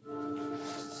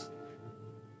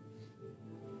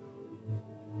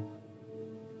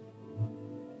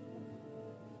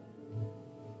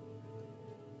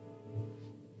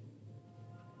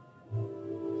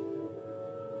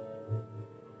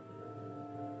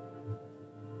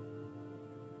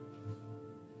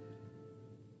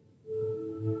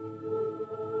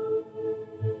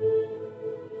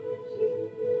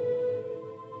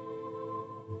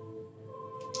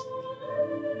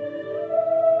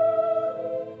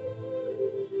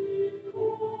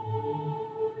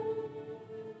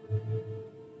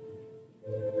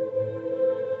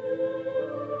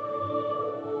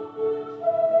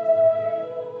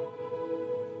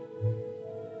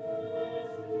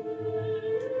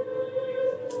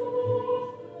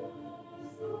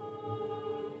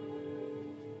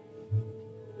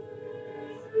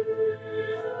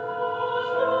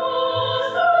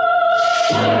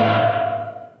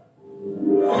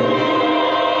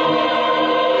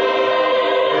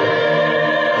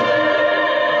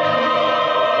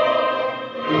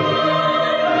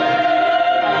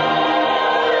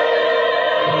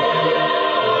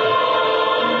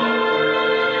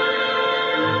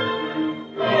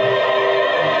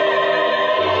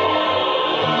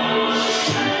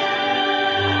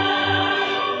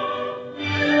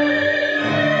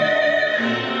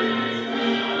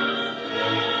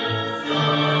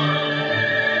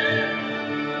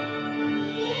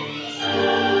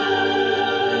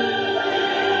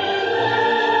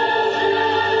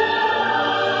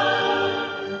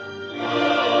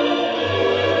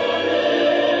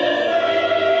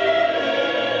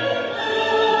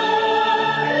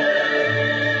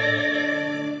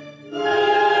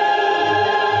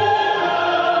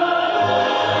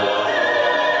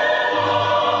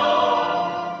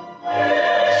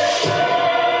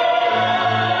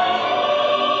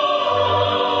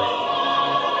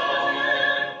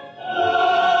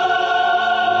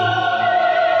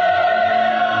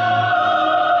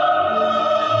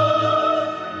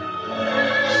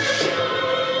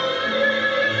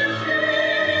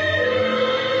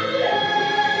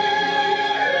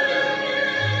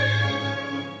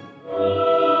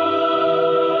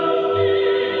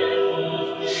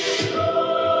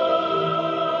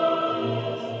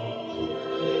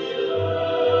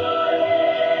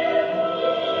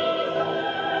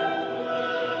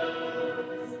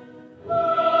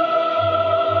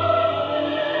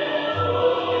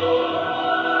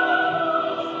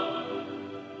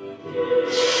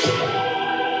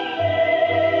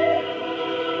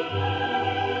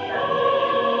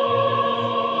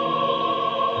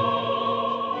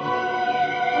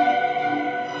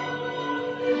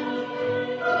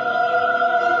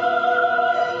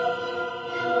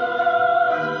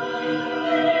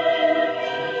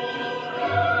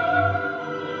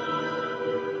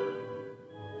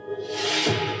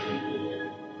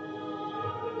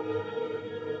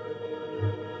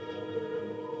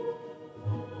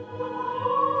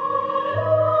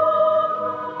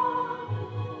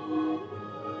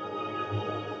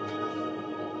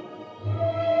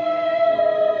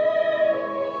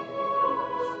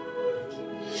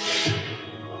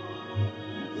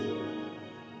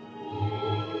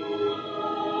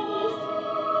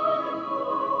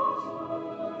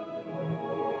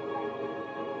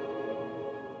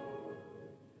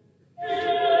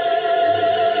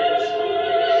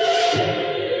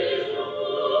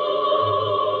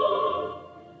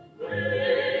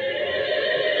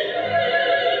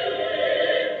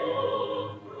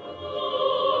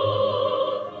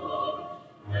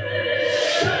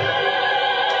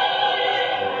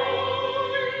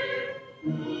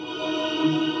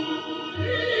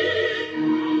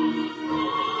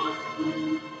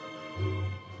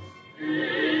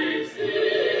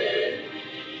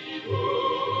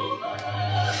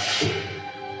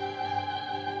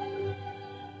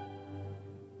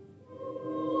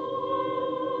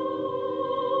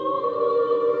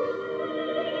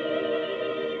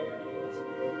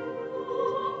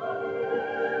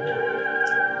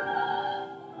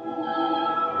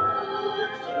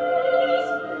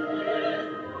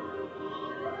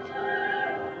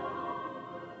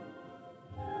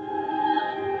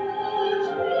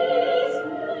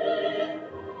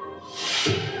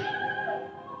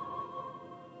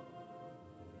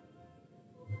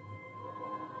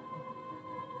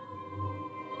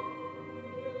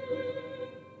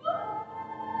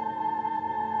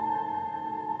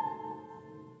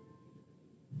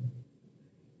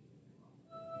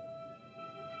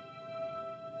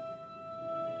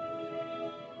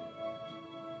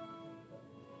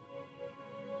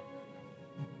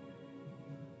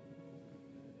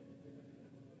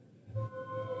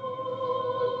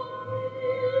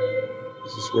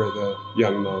 This is where the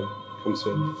young nun comes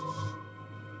in.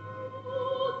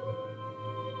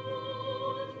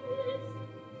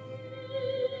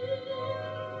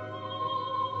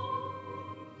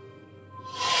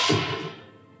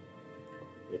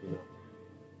 Maybe not.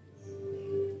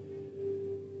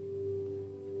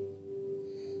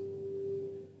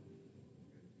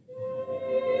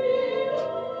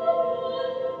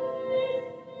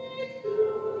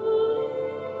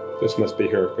 This must be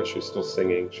her because she's still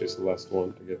singing. She's the last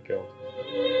one to get killed.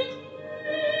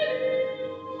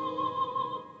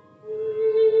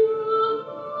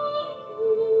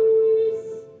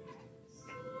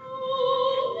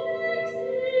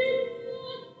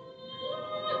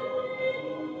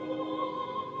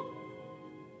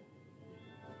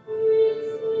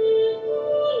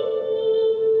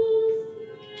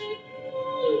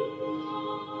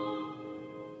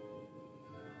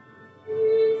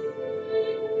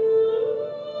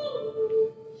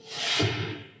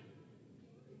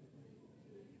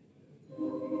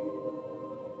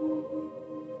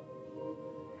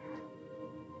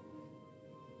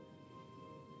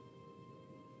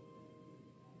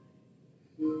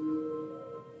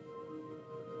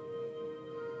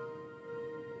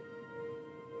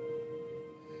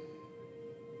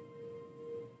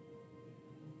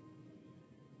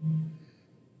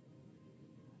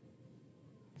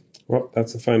 Well,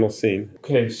 that's the final scene.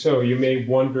 Okay, so you may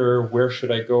wonder, where should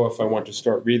I go if I want to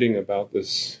start reading about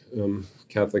this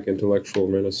Catholic intellectual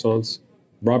renaissance?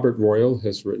 Robert Royal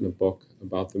has written a book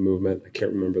about the movement. I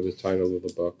can't remember the title of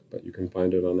the book, but you can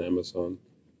find it on Amazon.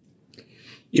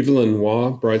 Evelyn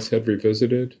Waugh, Brideshead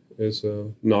Revisited, is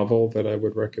a novel that I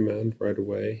would recommend right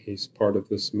away. He's part of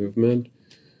this movement.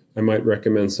 I might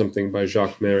recommend something by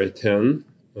Jacques Maritain.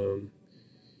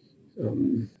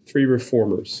 Three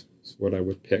Reformers is what I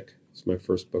would pick. It's my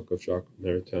first book of Jacques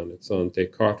Maritain. It's on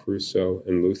Descartes, Rousseau,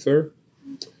 and Luther.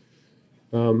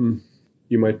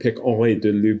 You might pick Henri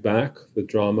de Lubac, the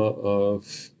drama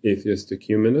of atheistic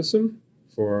humanism,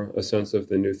 for a sense of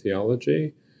the new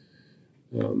theology.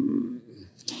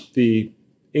 The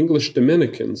English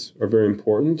Dominicans are very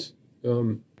important.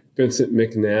 Vincent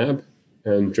McNabb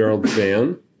and Gerald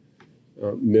Vann,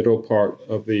 middle part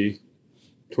of the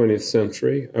 20th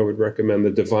century. I would recommend The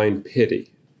Divine Pity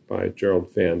by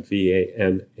Gerald Vann,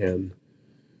 V-A-N-N.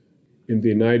 In the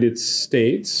United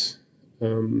States,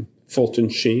 Fulton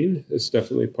Sheen is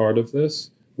definitely part of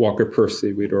this. Walker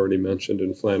Percy, we'd already mentioned,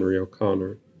 and Flannery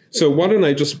O'Connor. So why don't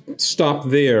I just stop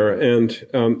there and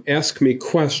ask me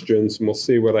questions, and we'll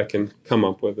see what I can come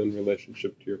up with in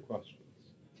relationship to your questions.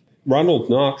 Ronald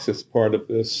Knox is part of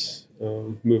this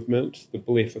movement. The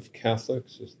Belief of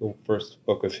Catholics is the first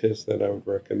book of his that I would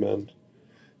recommend.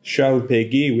 Charles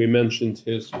Péguy, we mentioned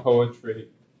his poetry.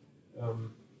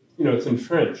 It's in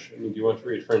French. Do you want to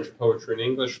read French poetry in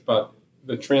English? But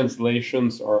the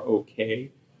translations are okay.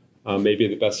 Maybe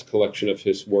the best collection of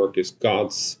his work is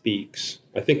God Speaks.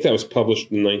 I think that was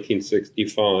published in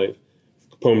 1965.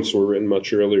 The poems were written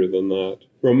much earlier than that.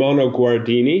 Romano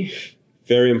Guardini,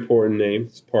 very important name.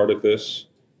 It's part of this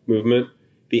movement.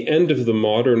 The End of the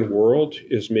Modern World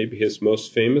is maybe his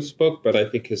most famous book, but I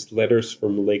think his Letters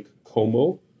from Lake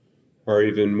Como are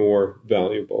even more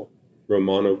valuable.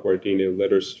 Romano Guardini,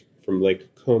 Letters from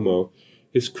Lake Como.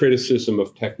 His criticism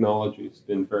of technology has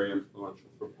been very influential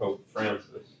for Pope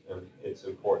Francis, and it's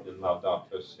important in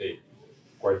Laudato Si.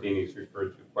 Guardini is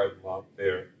referred to quite a lot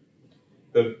there.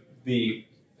 The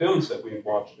films that we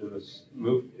watched in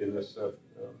this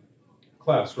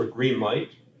class were Green Light.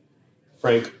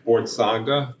 Frank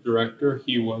Borzaga, director,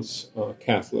 he was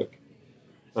Catholic.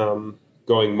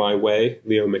 Going My Way,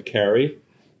 Leo McCarey.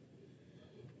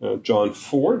 John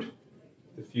Ford,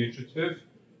 The Fugitive.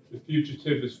 The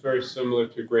Fugitive is very similar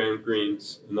to Graham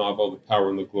Greene's novel, The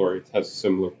Power and the Glory. It has a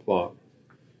similar plot.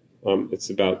 It's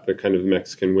about the kind of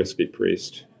Mexican whiskey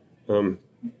priest.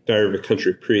 Diary of a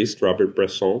Country Priest, Robert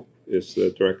Bresson is the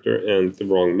director, and The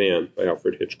Wrong Man by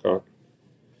Alfred Hitchcock.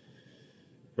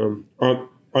 Amintore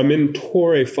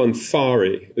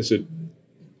Fanfari is an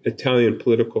Italian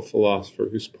political philosopher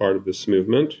who's part of this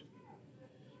movement.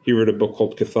 He wrote a book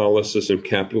called Catholicism,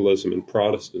 Capitalism, and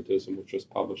Protestantism, which was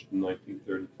published in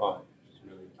 1935, which is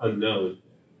really unknown,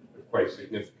 but quite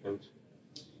significant.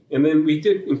 And then we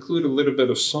did include a little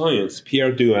bit of science.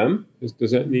 Pierre Duhem,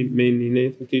 does that mean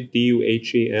anything to you?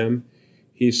 D-U-H-E-M.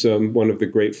 He's one of the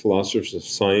great philosophers of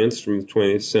science from the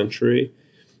 20th century.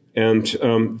 And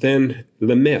then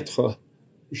Lemaitre,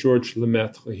 Georges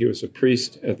Lemaitre, he was a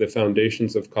priest at the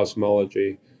Foundations of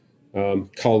Cosmology,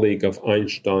 colleague of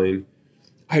Einstein.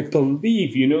 I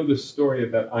believe you know the story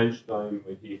about Einstein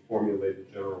when he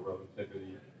formulated general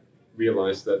relativity,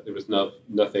 realized that there was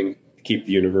nothing to keep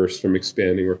the universe from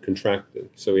expanding or contracting.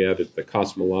 So he added the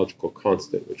cosmological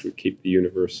constant, which would keep the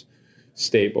universe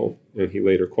stable. And he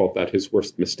later called that his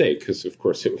worst mistake, because of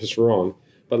course it was wrong.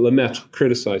 But Lemaitre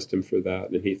criticized him for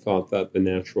that, and he thought that the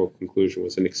natural conclusion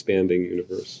was an expanding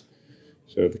universe.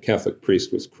 So the Catholic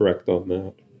priest was correct on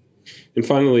that. And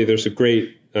finally, there's a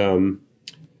great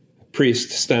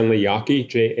priest, Stanley Jaki,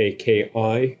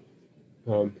 J-A-K-I,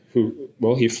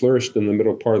 he flourished in the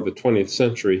middle part of the 20th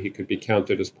century. He could be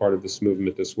counted as part of this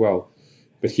movement as well.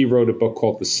 But he wrote a book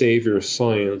called The Savior of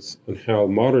Science, and how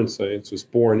modern science was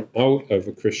born out of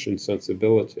a Christian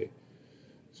sensibility.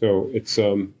 So it's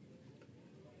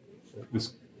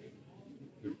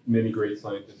many great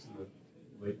scientists in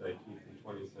the late 19th and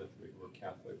 20th century who were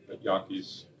Catholic, but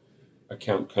Jaki's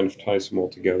account kind of ties them all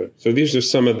together. So these are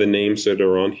some of the names that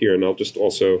are on here, and I'll just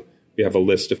also, we have a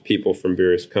list of people from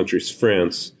various countries.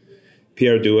 France,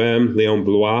 Pierre Duhem, Léon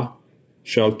Blois,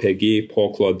 Charles Péguy,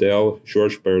 Paul Claudel,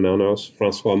 Georges Bernanos,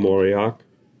 François Mauriac,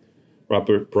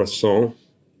 Robert Bresson,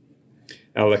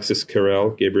 Alexis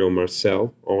Carrel, Gabriel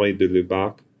Marcel, Henri de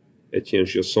Lubac, Etienne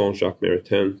Gilson, Jacques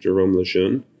Maritain, Jérôme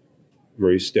Lejeune,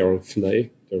 Maurice Duruflé,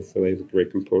 the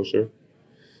great composer.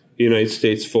 The United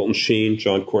States, Fulton Sheen,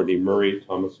 John Courtney Murray,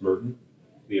 Thomas Merton,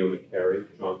 Leo McCarey,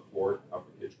 John Ford,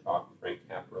 Alfred Hitchcock, Frank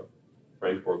Capra,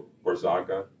 Frank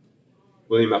Borzaga,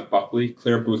 William F. Buckley,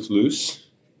 Claire Booth Luce,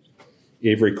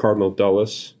 Avery Cardinal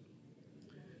Dulles,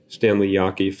 Stanley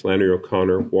Yockey, Flannery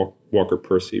O'Connor, Walker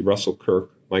Percy, Russell Kirk,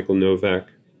 Michael Novak,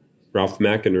 Ralph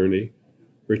McInerney,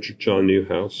 Richard John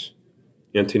Newhouse,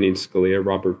 Antonin Scalia,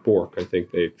 Robert Bork. I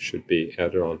think they should be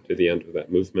added on to the end of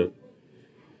that movement.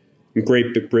 In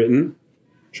Great Britain,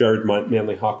 Jared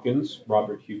Manley Hopkins,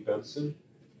 Robert Hugh Benson,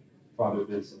 Father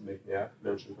Vincent McNabb,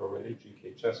 mentioned already,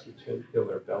 G.K. Chesterton,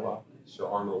 Hilaire Belloc, Sir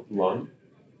Arnold Lunn,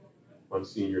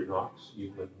 Monsignor Knox,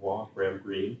 Evelyn Waugh, Graham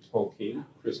Greene, Tolkien,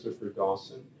 Christopher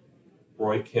Dawson,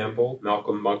 Roy Campbell,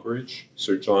 Malcolm Muggeridge,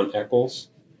 Sir John Eccles,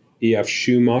 E.F.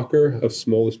 Schumacher of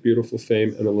Smallest Beautiful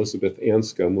fame, and Elizabeth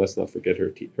Anscombe. Let's not forget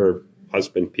her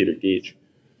husband, Peter Gage.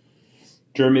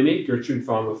 Germany, Gertrude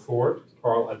von Lefort,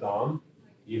 Karl Adam,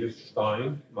 Edith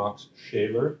Stein, Max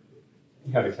Scheler.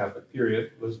 He had a Catholic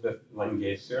period. Elizabeth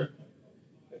Langeser,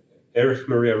 Erich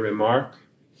Maria Remarque,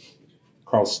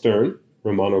 Carl Stern,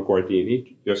 Romano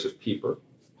Guardini, Joseph Pieper,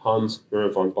 Hans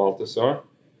Ur von Balthasar,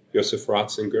 Joseph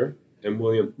Ratzinger, and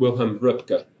Wilhelm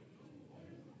Röpke.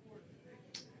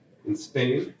 In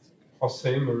Spain,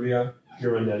 José María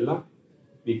Gironella,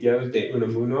 Miguel de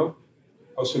Unamuno,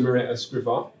 José María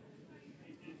Escrivá.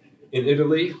 In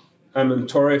Italy,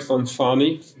 Amintore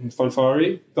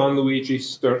Fonfari, Don Luigi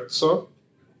Sturzo,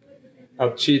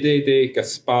 Alcide de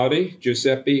Gaspari,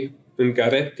 Giuseppe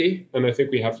Ungaretti, and I think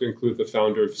we have to include the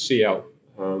founder of CL,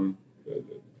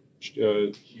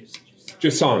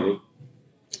 Giussani.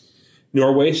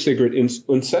 Norway, Sigrid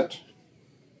Undset.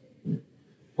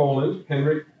 Poland,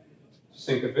 Henryk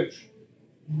Sienkiewicz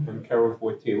and Karol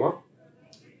Wojtyła.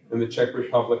 In the Czech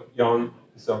Republic, Jan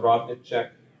Zaradnicek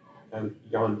and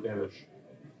Jan Banish.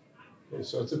 Okay,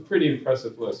 so it's a pretty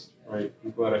impressive list, right?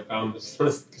 I'm glad I found this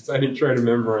list because I didn't try to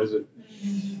memorize it.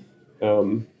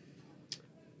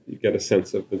 You get a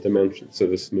sense of the dimensions of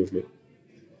this movement.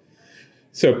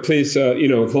 So please, a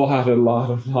lot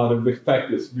of the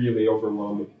fact is really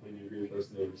overwhelming when you read those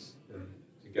names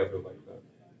together like that.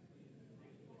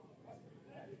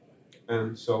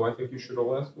 And so I think you should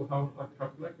all ask, well, how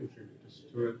can I contribute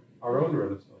to our own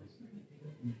Renaissance?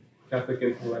 Catholic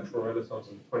intellectual Renaissance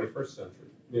of the 21st century.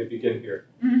 May begin here.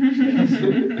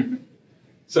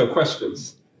 So,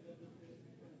 questions?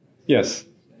 Yes?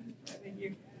 Thank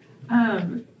you.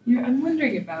 I'm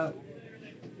wondering about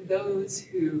those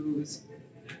whose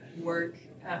work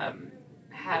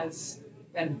has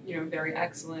been, very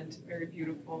excellent, very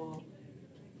beautiful,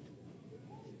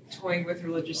 toying with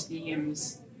religious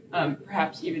themes,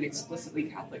 perhaps even explicitly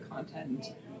Catholic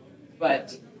content,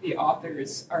 but the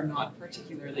authors are not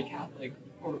particularly Catholic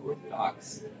or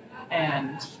Orthodox.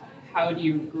 And how do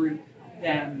you group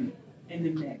them in the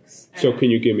mix? So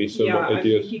can you give me some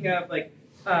ideas? I'm thinking of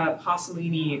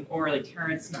Pasolini or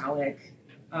Terrence Malick,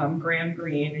 Graham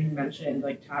Greene, who you mentioned,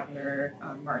 Tavener,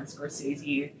 Martin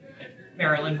Scorsese,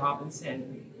 Marilyn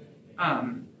Robinson.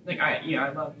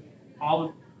 I love all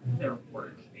of their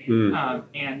work.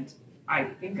 And I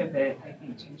think of it,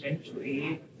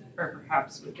 tangentially, or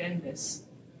perhaps within this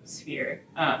sphere,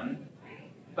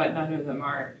 but none of them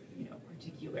are,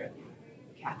 particularly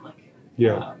Catholic,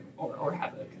 or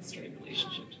have a constrained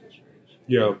relationship to the church.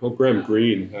 Yeah, well, Graham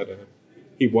Greene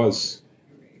he was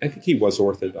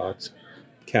Orthodox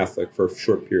Catholic for a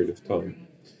short period of time.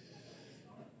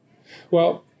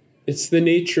 Well, it's the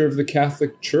nature of the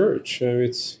Catholic Church.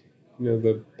 It's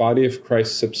the body of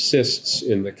Christ subsists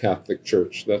in the Catholic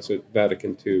Church. That's what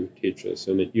Vatican II teaches,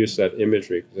 and it used that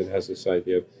imagery because it has this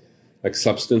idea of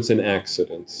substance and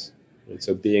accidents. And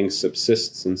so being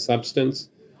subsists in substance,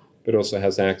 but also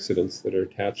has accidents that are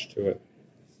attached to it.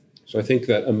 So I think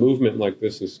that a movement like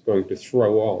this is going to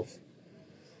throw off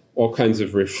all kinds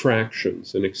of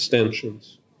refractions and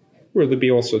extensions, where there'll be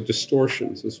also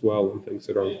distortions as well and things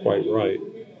that aren't quite right.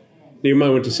 You might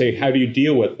want to say, how do you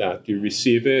deal with that? Do you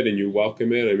receive it and you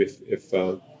welcome it? I mean, if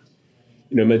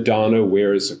Madonna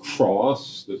wears a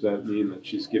cross, does that mean that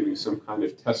she's giving some kind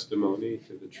of testimony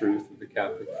to the truth of the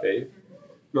Catholic faith?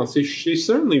 No, see, she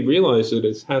certainly realized that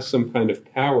it has some kind of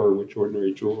power which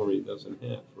ordinary jewelry doesn't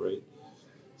have, right?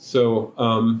 So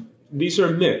these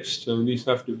are mixed, and these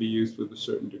have to be used with a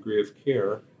certain degree of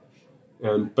care.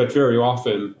 But very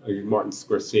often, Martin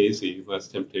Scorsese,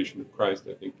 Last Temptation of Christ,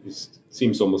 I think,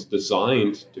 seems almost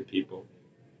designed to people.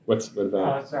 What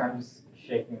about? Oh, sorry, I'm just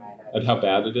shaking my head. At how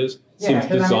bad it is? Seems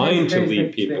designed to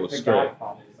lead people astray.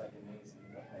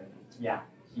 Amazing.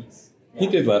 He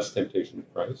did Last Temptation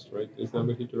of Christ, right? Isn't that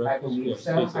what he directed? I believe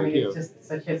so. It's just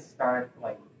such a stark,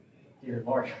 dear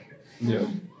Lord. Yeah.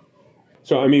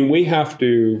 So, we have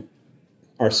to,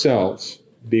 ourselves,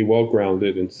 be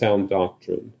well-grounded in sound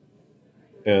doctrine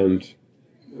and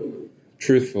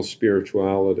truthful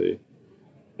spirituality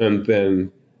and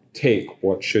then take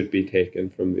what should be taken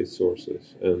from these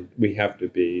sources. And we have to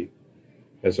be,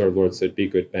 as our Lord said, be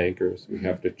good bankers. We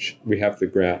have to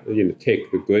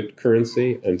take the good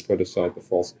currency and put aside the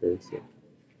false currency.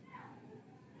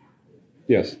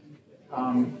 Yes.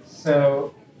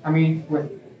 So, I mean, with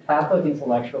Catholic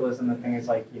intellectualism, the thing is,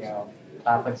 like,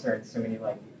 Catholics are in so many,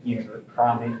 like,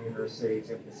 prominent universities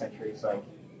over the centuries. Like,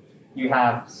 you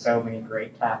have so many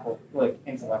great Catholic, like,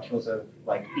 intellectuals of,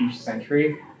 like, each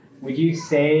century. Would you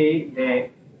say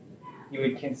that you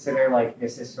would consider, like,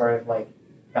 this is sort of, like,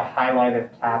 the highlight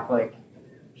of Catholic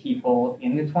people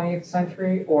in the 20th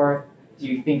century? Or do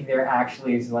you think there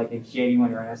actually is, like, a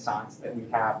genuine renaissance that we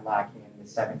have lacking in the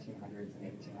 1700s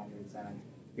and 1800s, and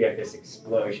we have this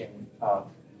explosion of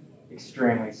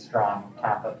extremely strong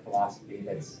Catholic philosophy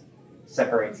that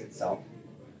separates itself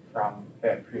from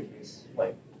the previous,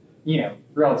 like,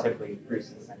 relatively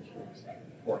recent centuries?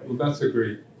 Well, that's a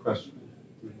great question.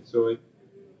 So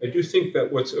I do think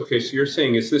that so you're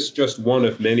saying, is this just one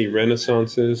of many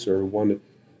renaissances,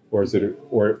 or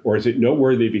is it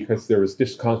noteworthy because there was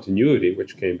discontinuity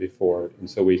which came before, and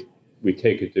so we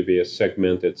take it to be a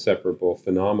segmented, separable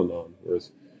phenomenon,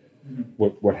 whereas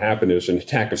what happened is an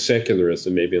attack of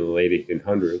secularism maybe in the late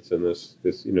 1800s, and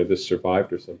this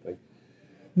survived or something.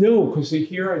 No, because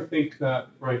here I think that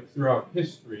throughout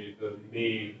history, the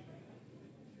main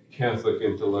Catholic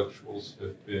intellectuals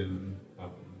have been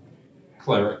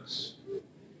clerics,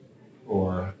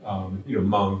 or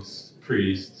monks,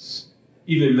 priests.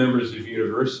 Even members of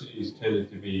universities tended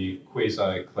to be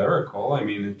quasi-clerical. I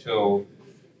mean, until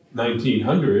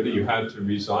 1900, you had to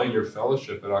resign your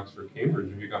fellowship at Oxford,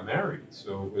 Cambridge if you got married.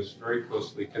 So it was very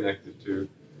closely connected to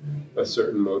a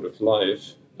certain mode of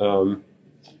life.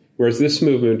 Whereas this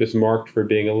movement is marked for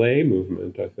being a lay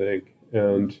movement, I think.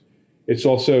 And it's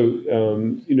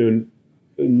also,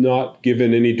 not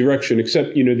given any direction,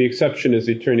 except, the exception is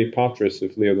Aeterni Patris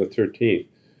of Leo XIII.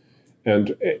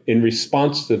 And in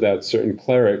response to that, certain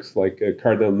clerics like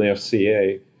Cardinal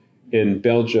Mercier in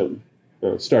Belgium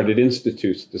started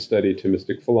institutes to study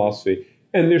Thomistic philosophy.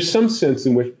 And there's some sense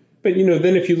in which, but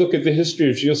then if you look at the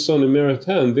history of Gilson and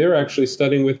Maritain, they're actually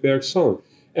studying with Bergson.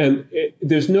 And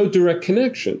there's no direct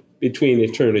connection between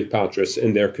Aeterni Patris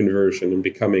and their conversion and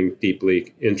becoming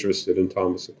deeply interested in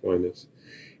Thomas Aquinas.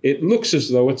 It looks as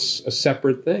though it's a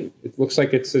separate thing. It looks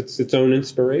like it's its own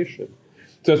inspiration.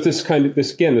 So it's this kind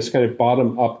of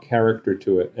bottom-up character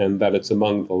to it, and that it's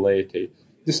among the laity.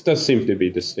 This does seem to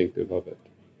be distinctive of it.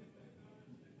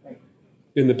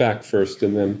 In the back first,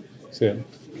 and then Sam.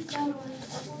 So the whole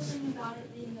thing about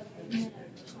it being a movement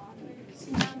of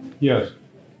converts, Yes.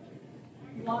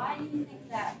 why do you think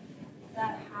that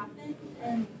happened?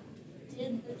 And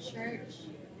did the church,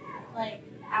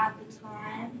 at the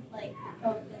time, the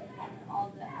Pope and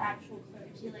all the actual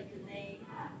clergy, did they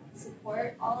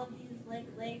support all of these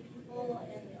lay people,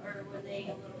 or were they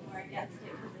a little more against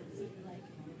it because it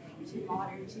seemed too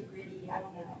modern, too gritty? I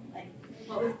don't know.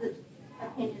 What was the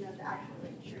opinion of the actual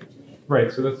church?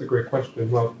 Right. So that's a great question.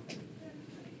 Well,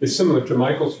 it's similar to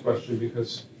Michael's question,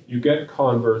 because you get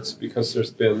converts because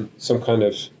there's been some kind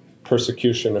of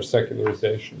persecution or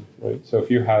secularization, right? So if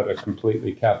you had a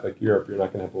completely Catholic Europe, you're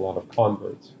not going to have a lot of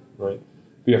converts, right?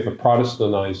 If you have a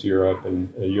Protestantized Europe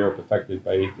and a Europe affected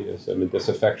by atheism and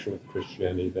disaffection with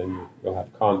Christianity, then you'll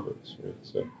have converts, right?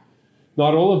 So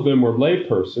not all of them were lay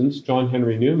persons. John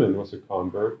Henry Newman was a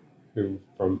convert who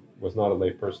was not a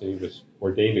lay person. He was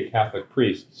ordained a Catholic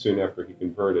priest soon after he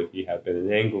converted. He had been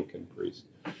an Anglican priest.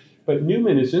 But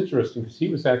Newman is interesting because he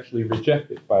was actually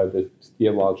rejected by the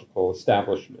theological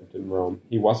establishment in Rome.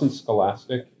 He wasn't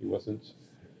scholastic. He wasn't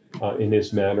in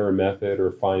his manner or method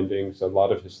or findings. A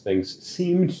lot of his things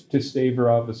seemed to savor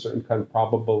of a certain kind of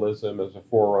probabilism as a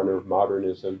forerunner of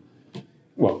modernism.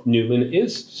 Well, Newman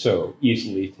is so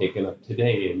easily taken up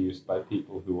today and used by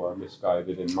people who are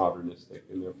misguided and modernistic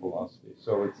in their philosophy.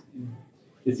 So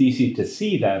it's easy to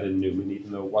see that in Newman,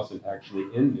 even though it wasn't actually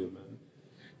in Newman.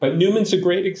 But Newman's a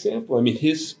great example. I mean,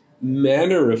 his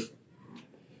manner of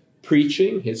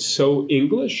preaching is so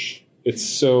English. It's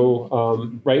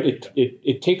so, right?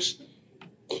 It takes...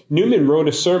 Newman wrote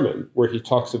a sermon where he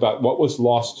talks about what was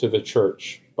lost to the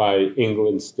church by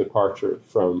England's departure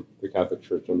from the Catholic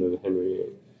Church under the Henry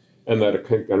VIII, and that a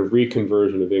kind of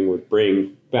reconversion of England would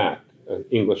bring back an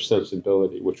English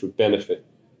sensibility, which would benefit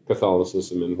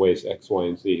Catholicism in ways X, Y,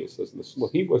 and Z. He says,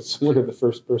 well, he was one of the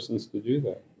first persons to do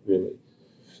that, really.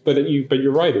 But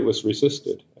you're right, it was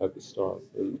resisted at the start,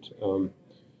 and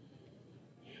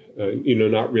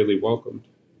not really welcomed,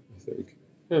 I think.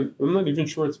 And I'm not even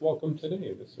sure it's welcome today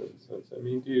in a certain sense. I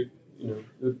mean,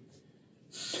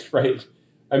 right?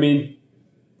 I mean,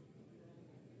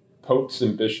 popes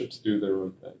and bishops do their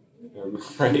own thing,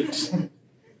 right?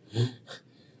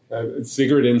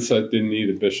 Sigrid Undset didn't need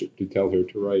a bishop to tell her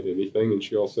to write anything, and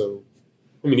she also,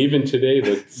 I mean, even today,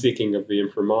 the seeking of the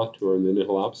imprimatur and the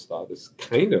nihil obstat is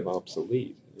kind of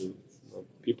obsolete. I mean,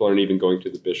 people aren't even going to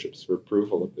the bishops for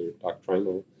approval of their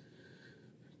doctrinal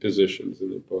positions in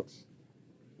their books.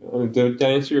 Did I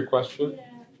answer your question?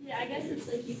 Yeah, I guess it's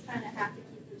like you kind of have to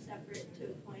keep them separate to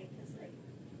a point, because like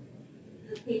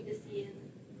the papacy and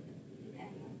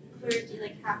clergy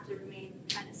like have to remain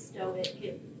kind of stoic,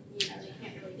 and they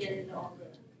can't really get into all the.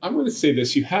 I'm going to say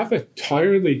this: you have a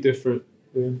entirely different.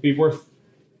 It'd be worth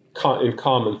in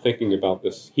common thinking about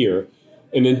this here.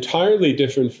 An entirely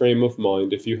different frame of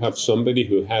mind if you have somebody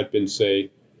who had been,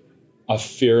 say, a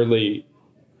fairly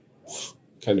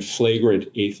kind of flagrant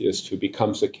atheist who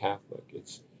becomes a Catholic.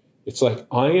 It's like,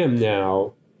 I am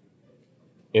now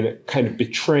in a kind of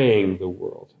betraying the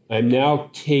world. I'm now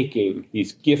taking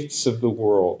these gifts of the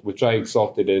world, which I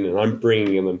exalted in, and I'm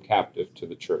bringing them captive to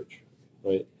the church,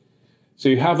 right? So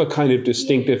you have a kind of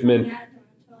distinctive mentality.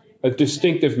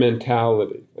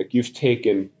 Like, you've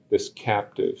taken this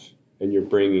captive and you're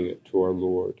bringing it to our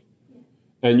Lord.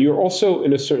 And you're also,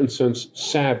 in a certain sense,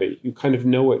 savvy. You kind of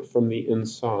know it from the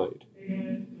inside,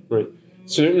 right?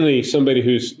 Certainly somebody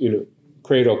who's,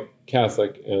 cradle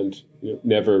Catholic and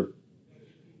never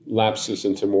lapses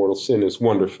into mortal sin is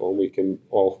wonderful. And we can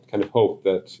all kind of hope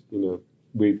that,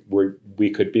 we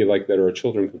could be like that, or our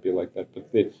children could be like that.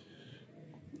 But the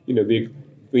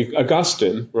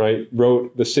Augustine, right,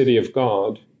 wrote The City of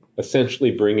God,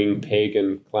 essentially bringing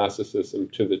pagan classicism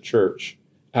to the church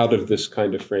out of this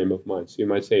kind of frame of mind. So you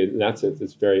might say, in that sense,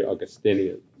 it's very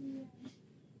Augustinian,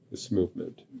 this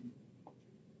movement.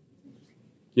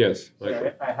 Yes, Michael.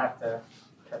 Sorry, I have to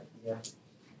cut the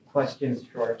questions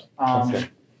short. Okay.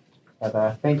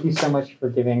 But thank you so much for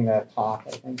giving the talk.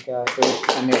 I think it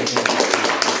was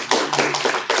amazing.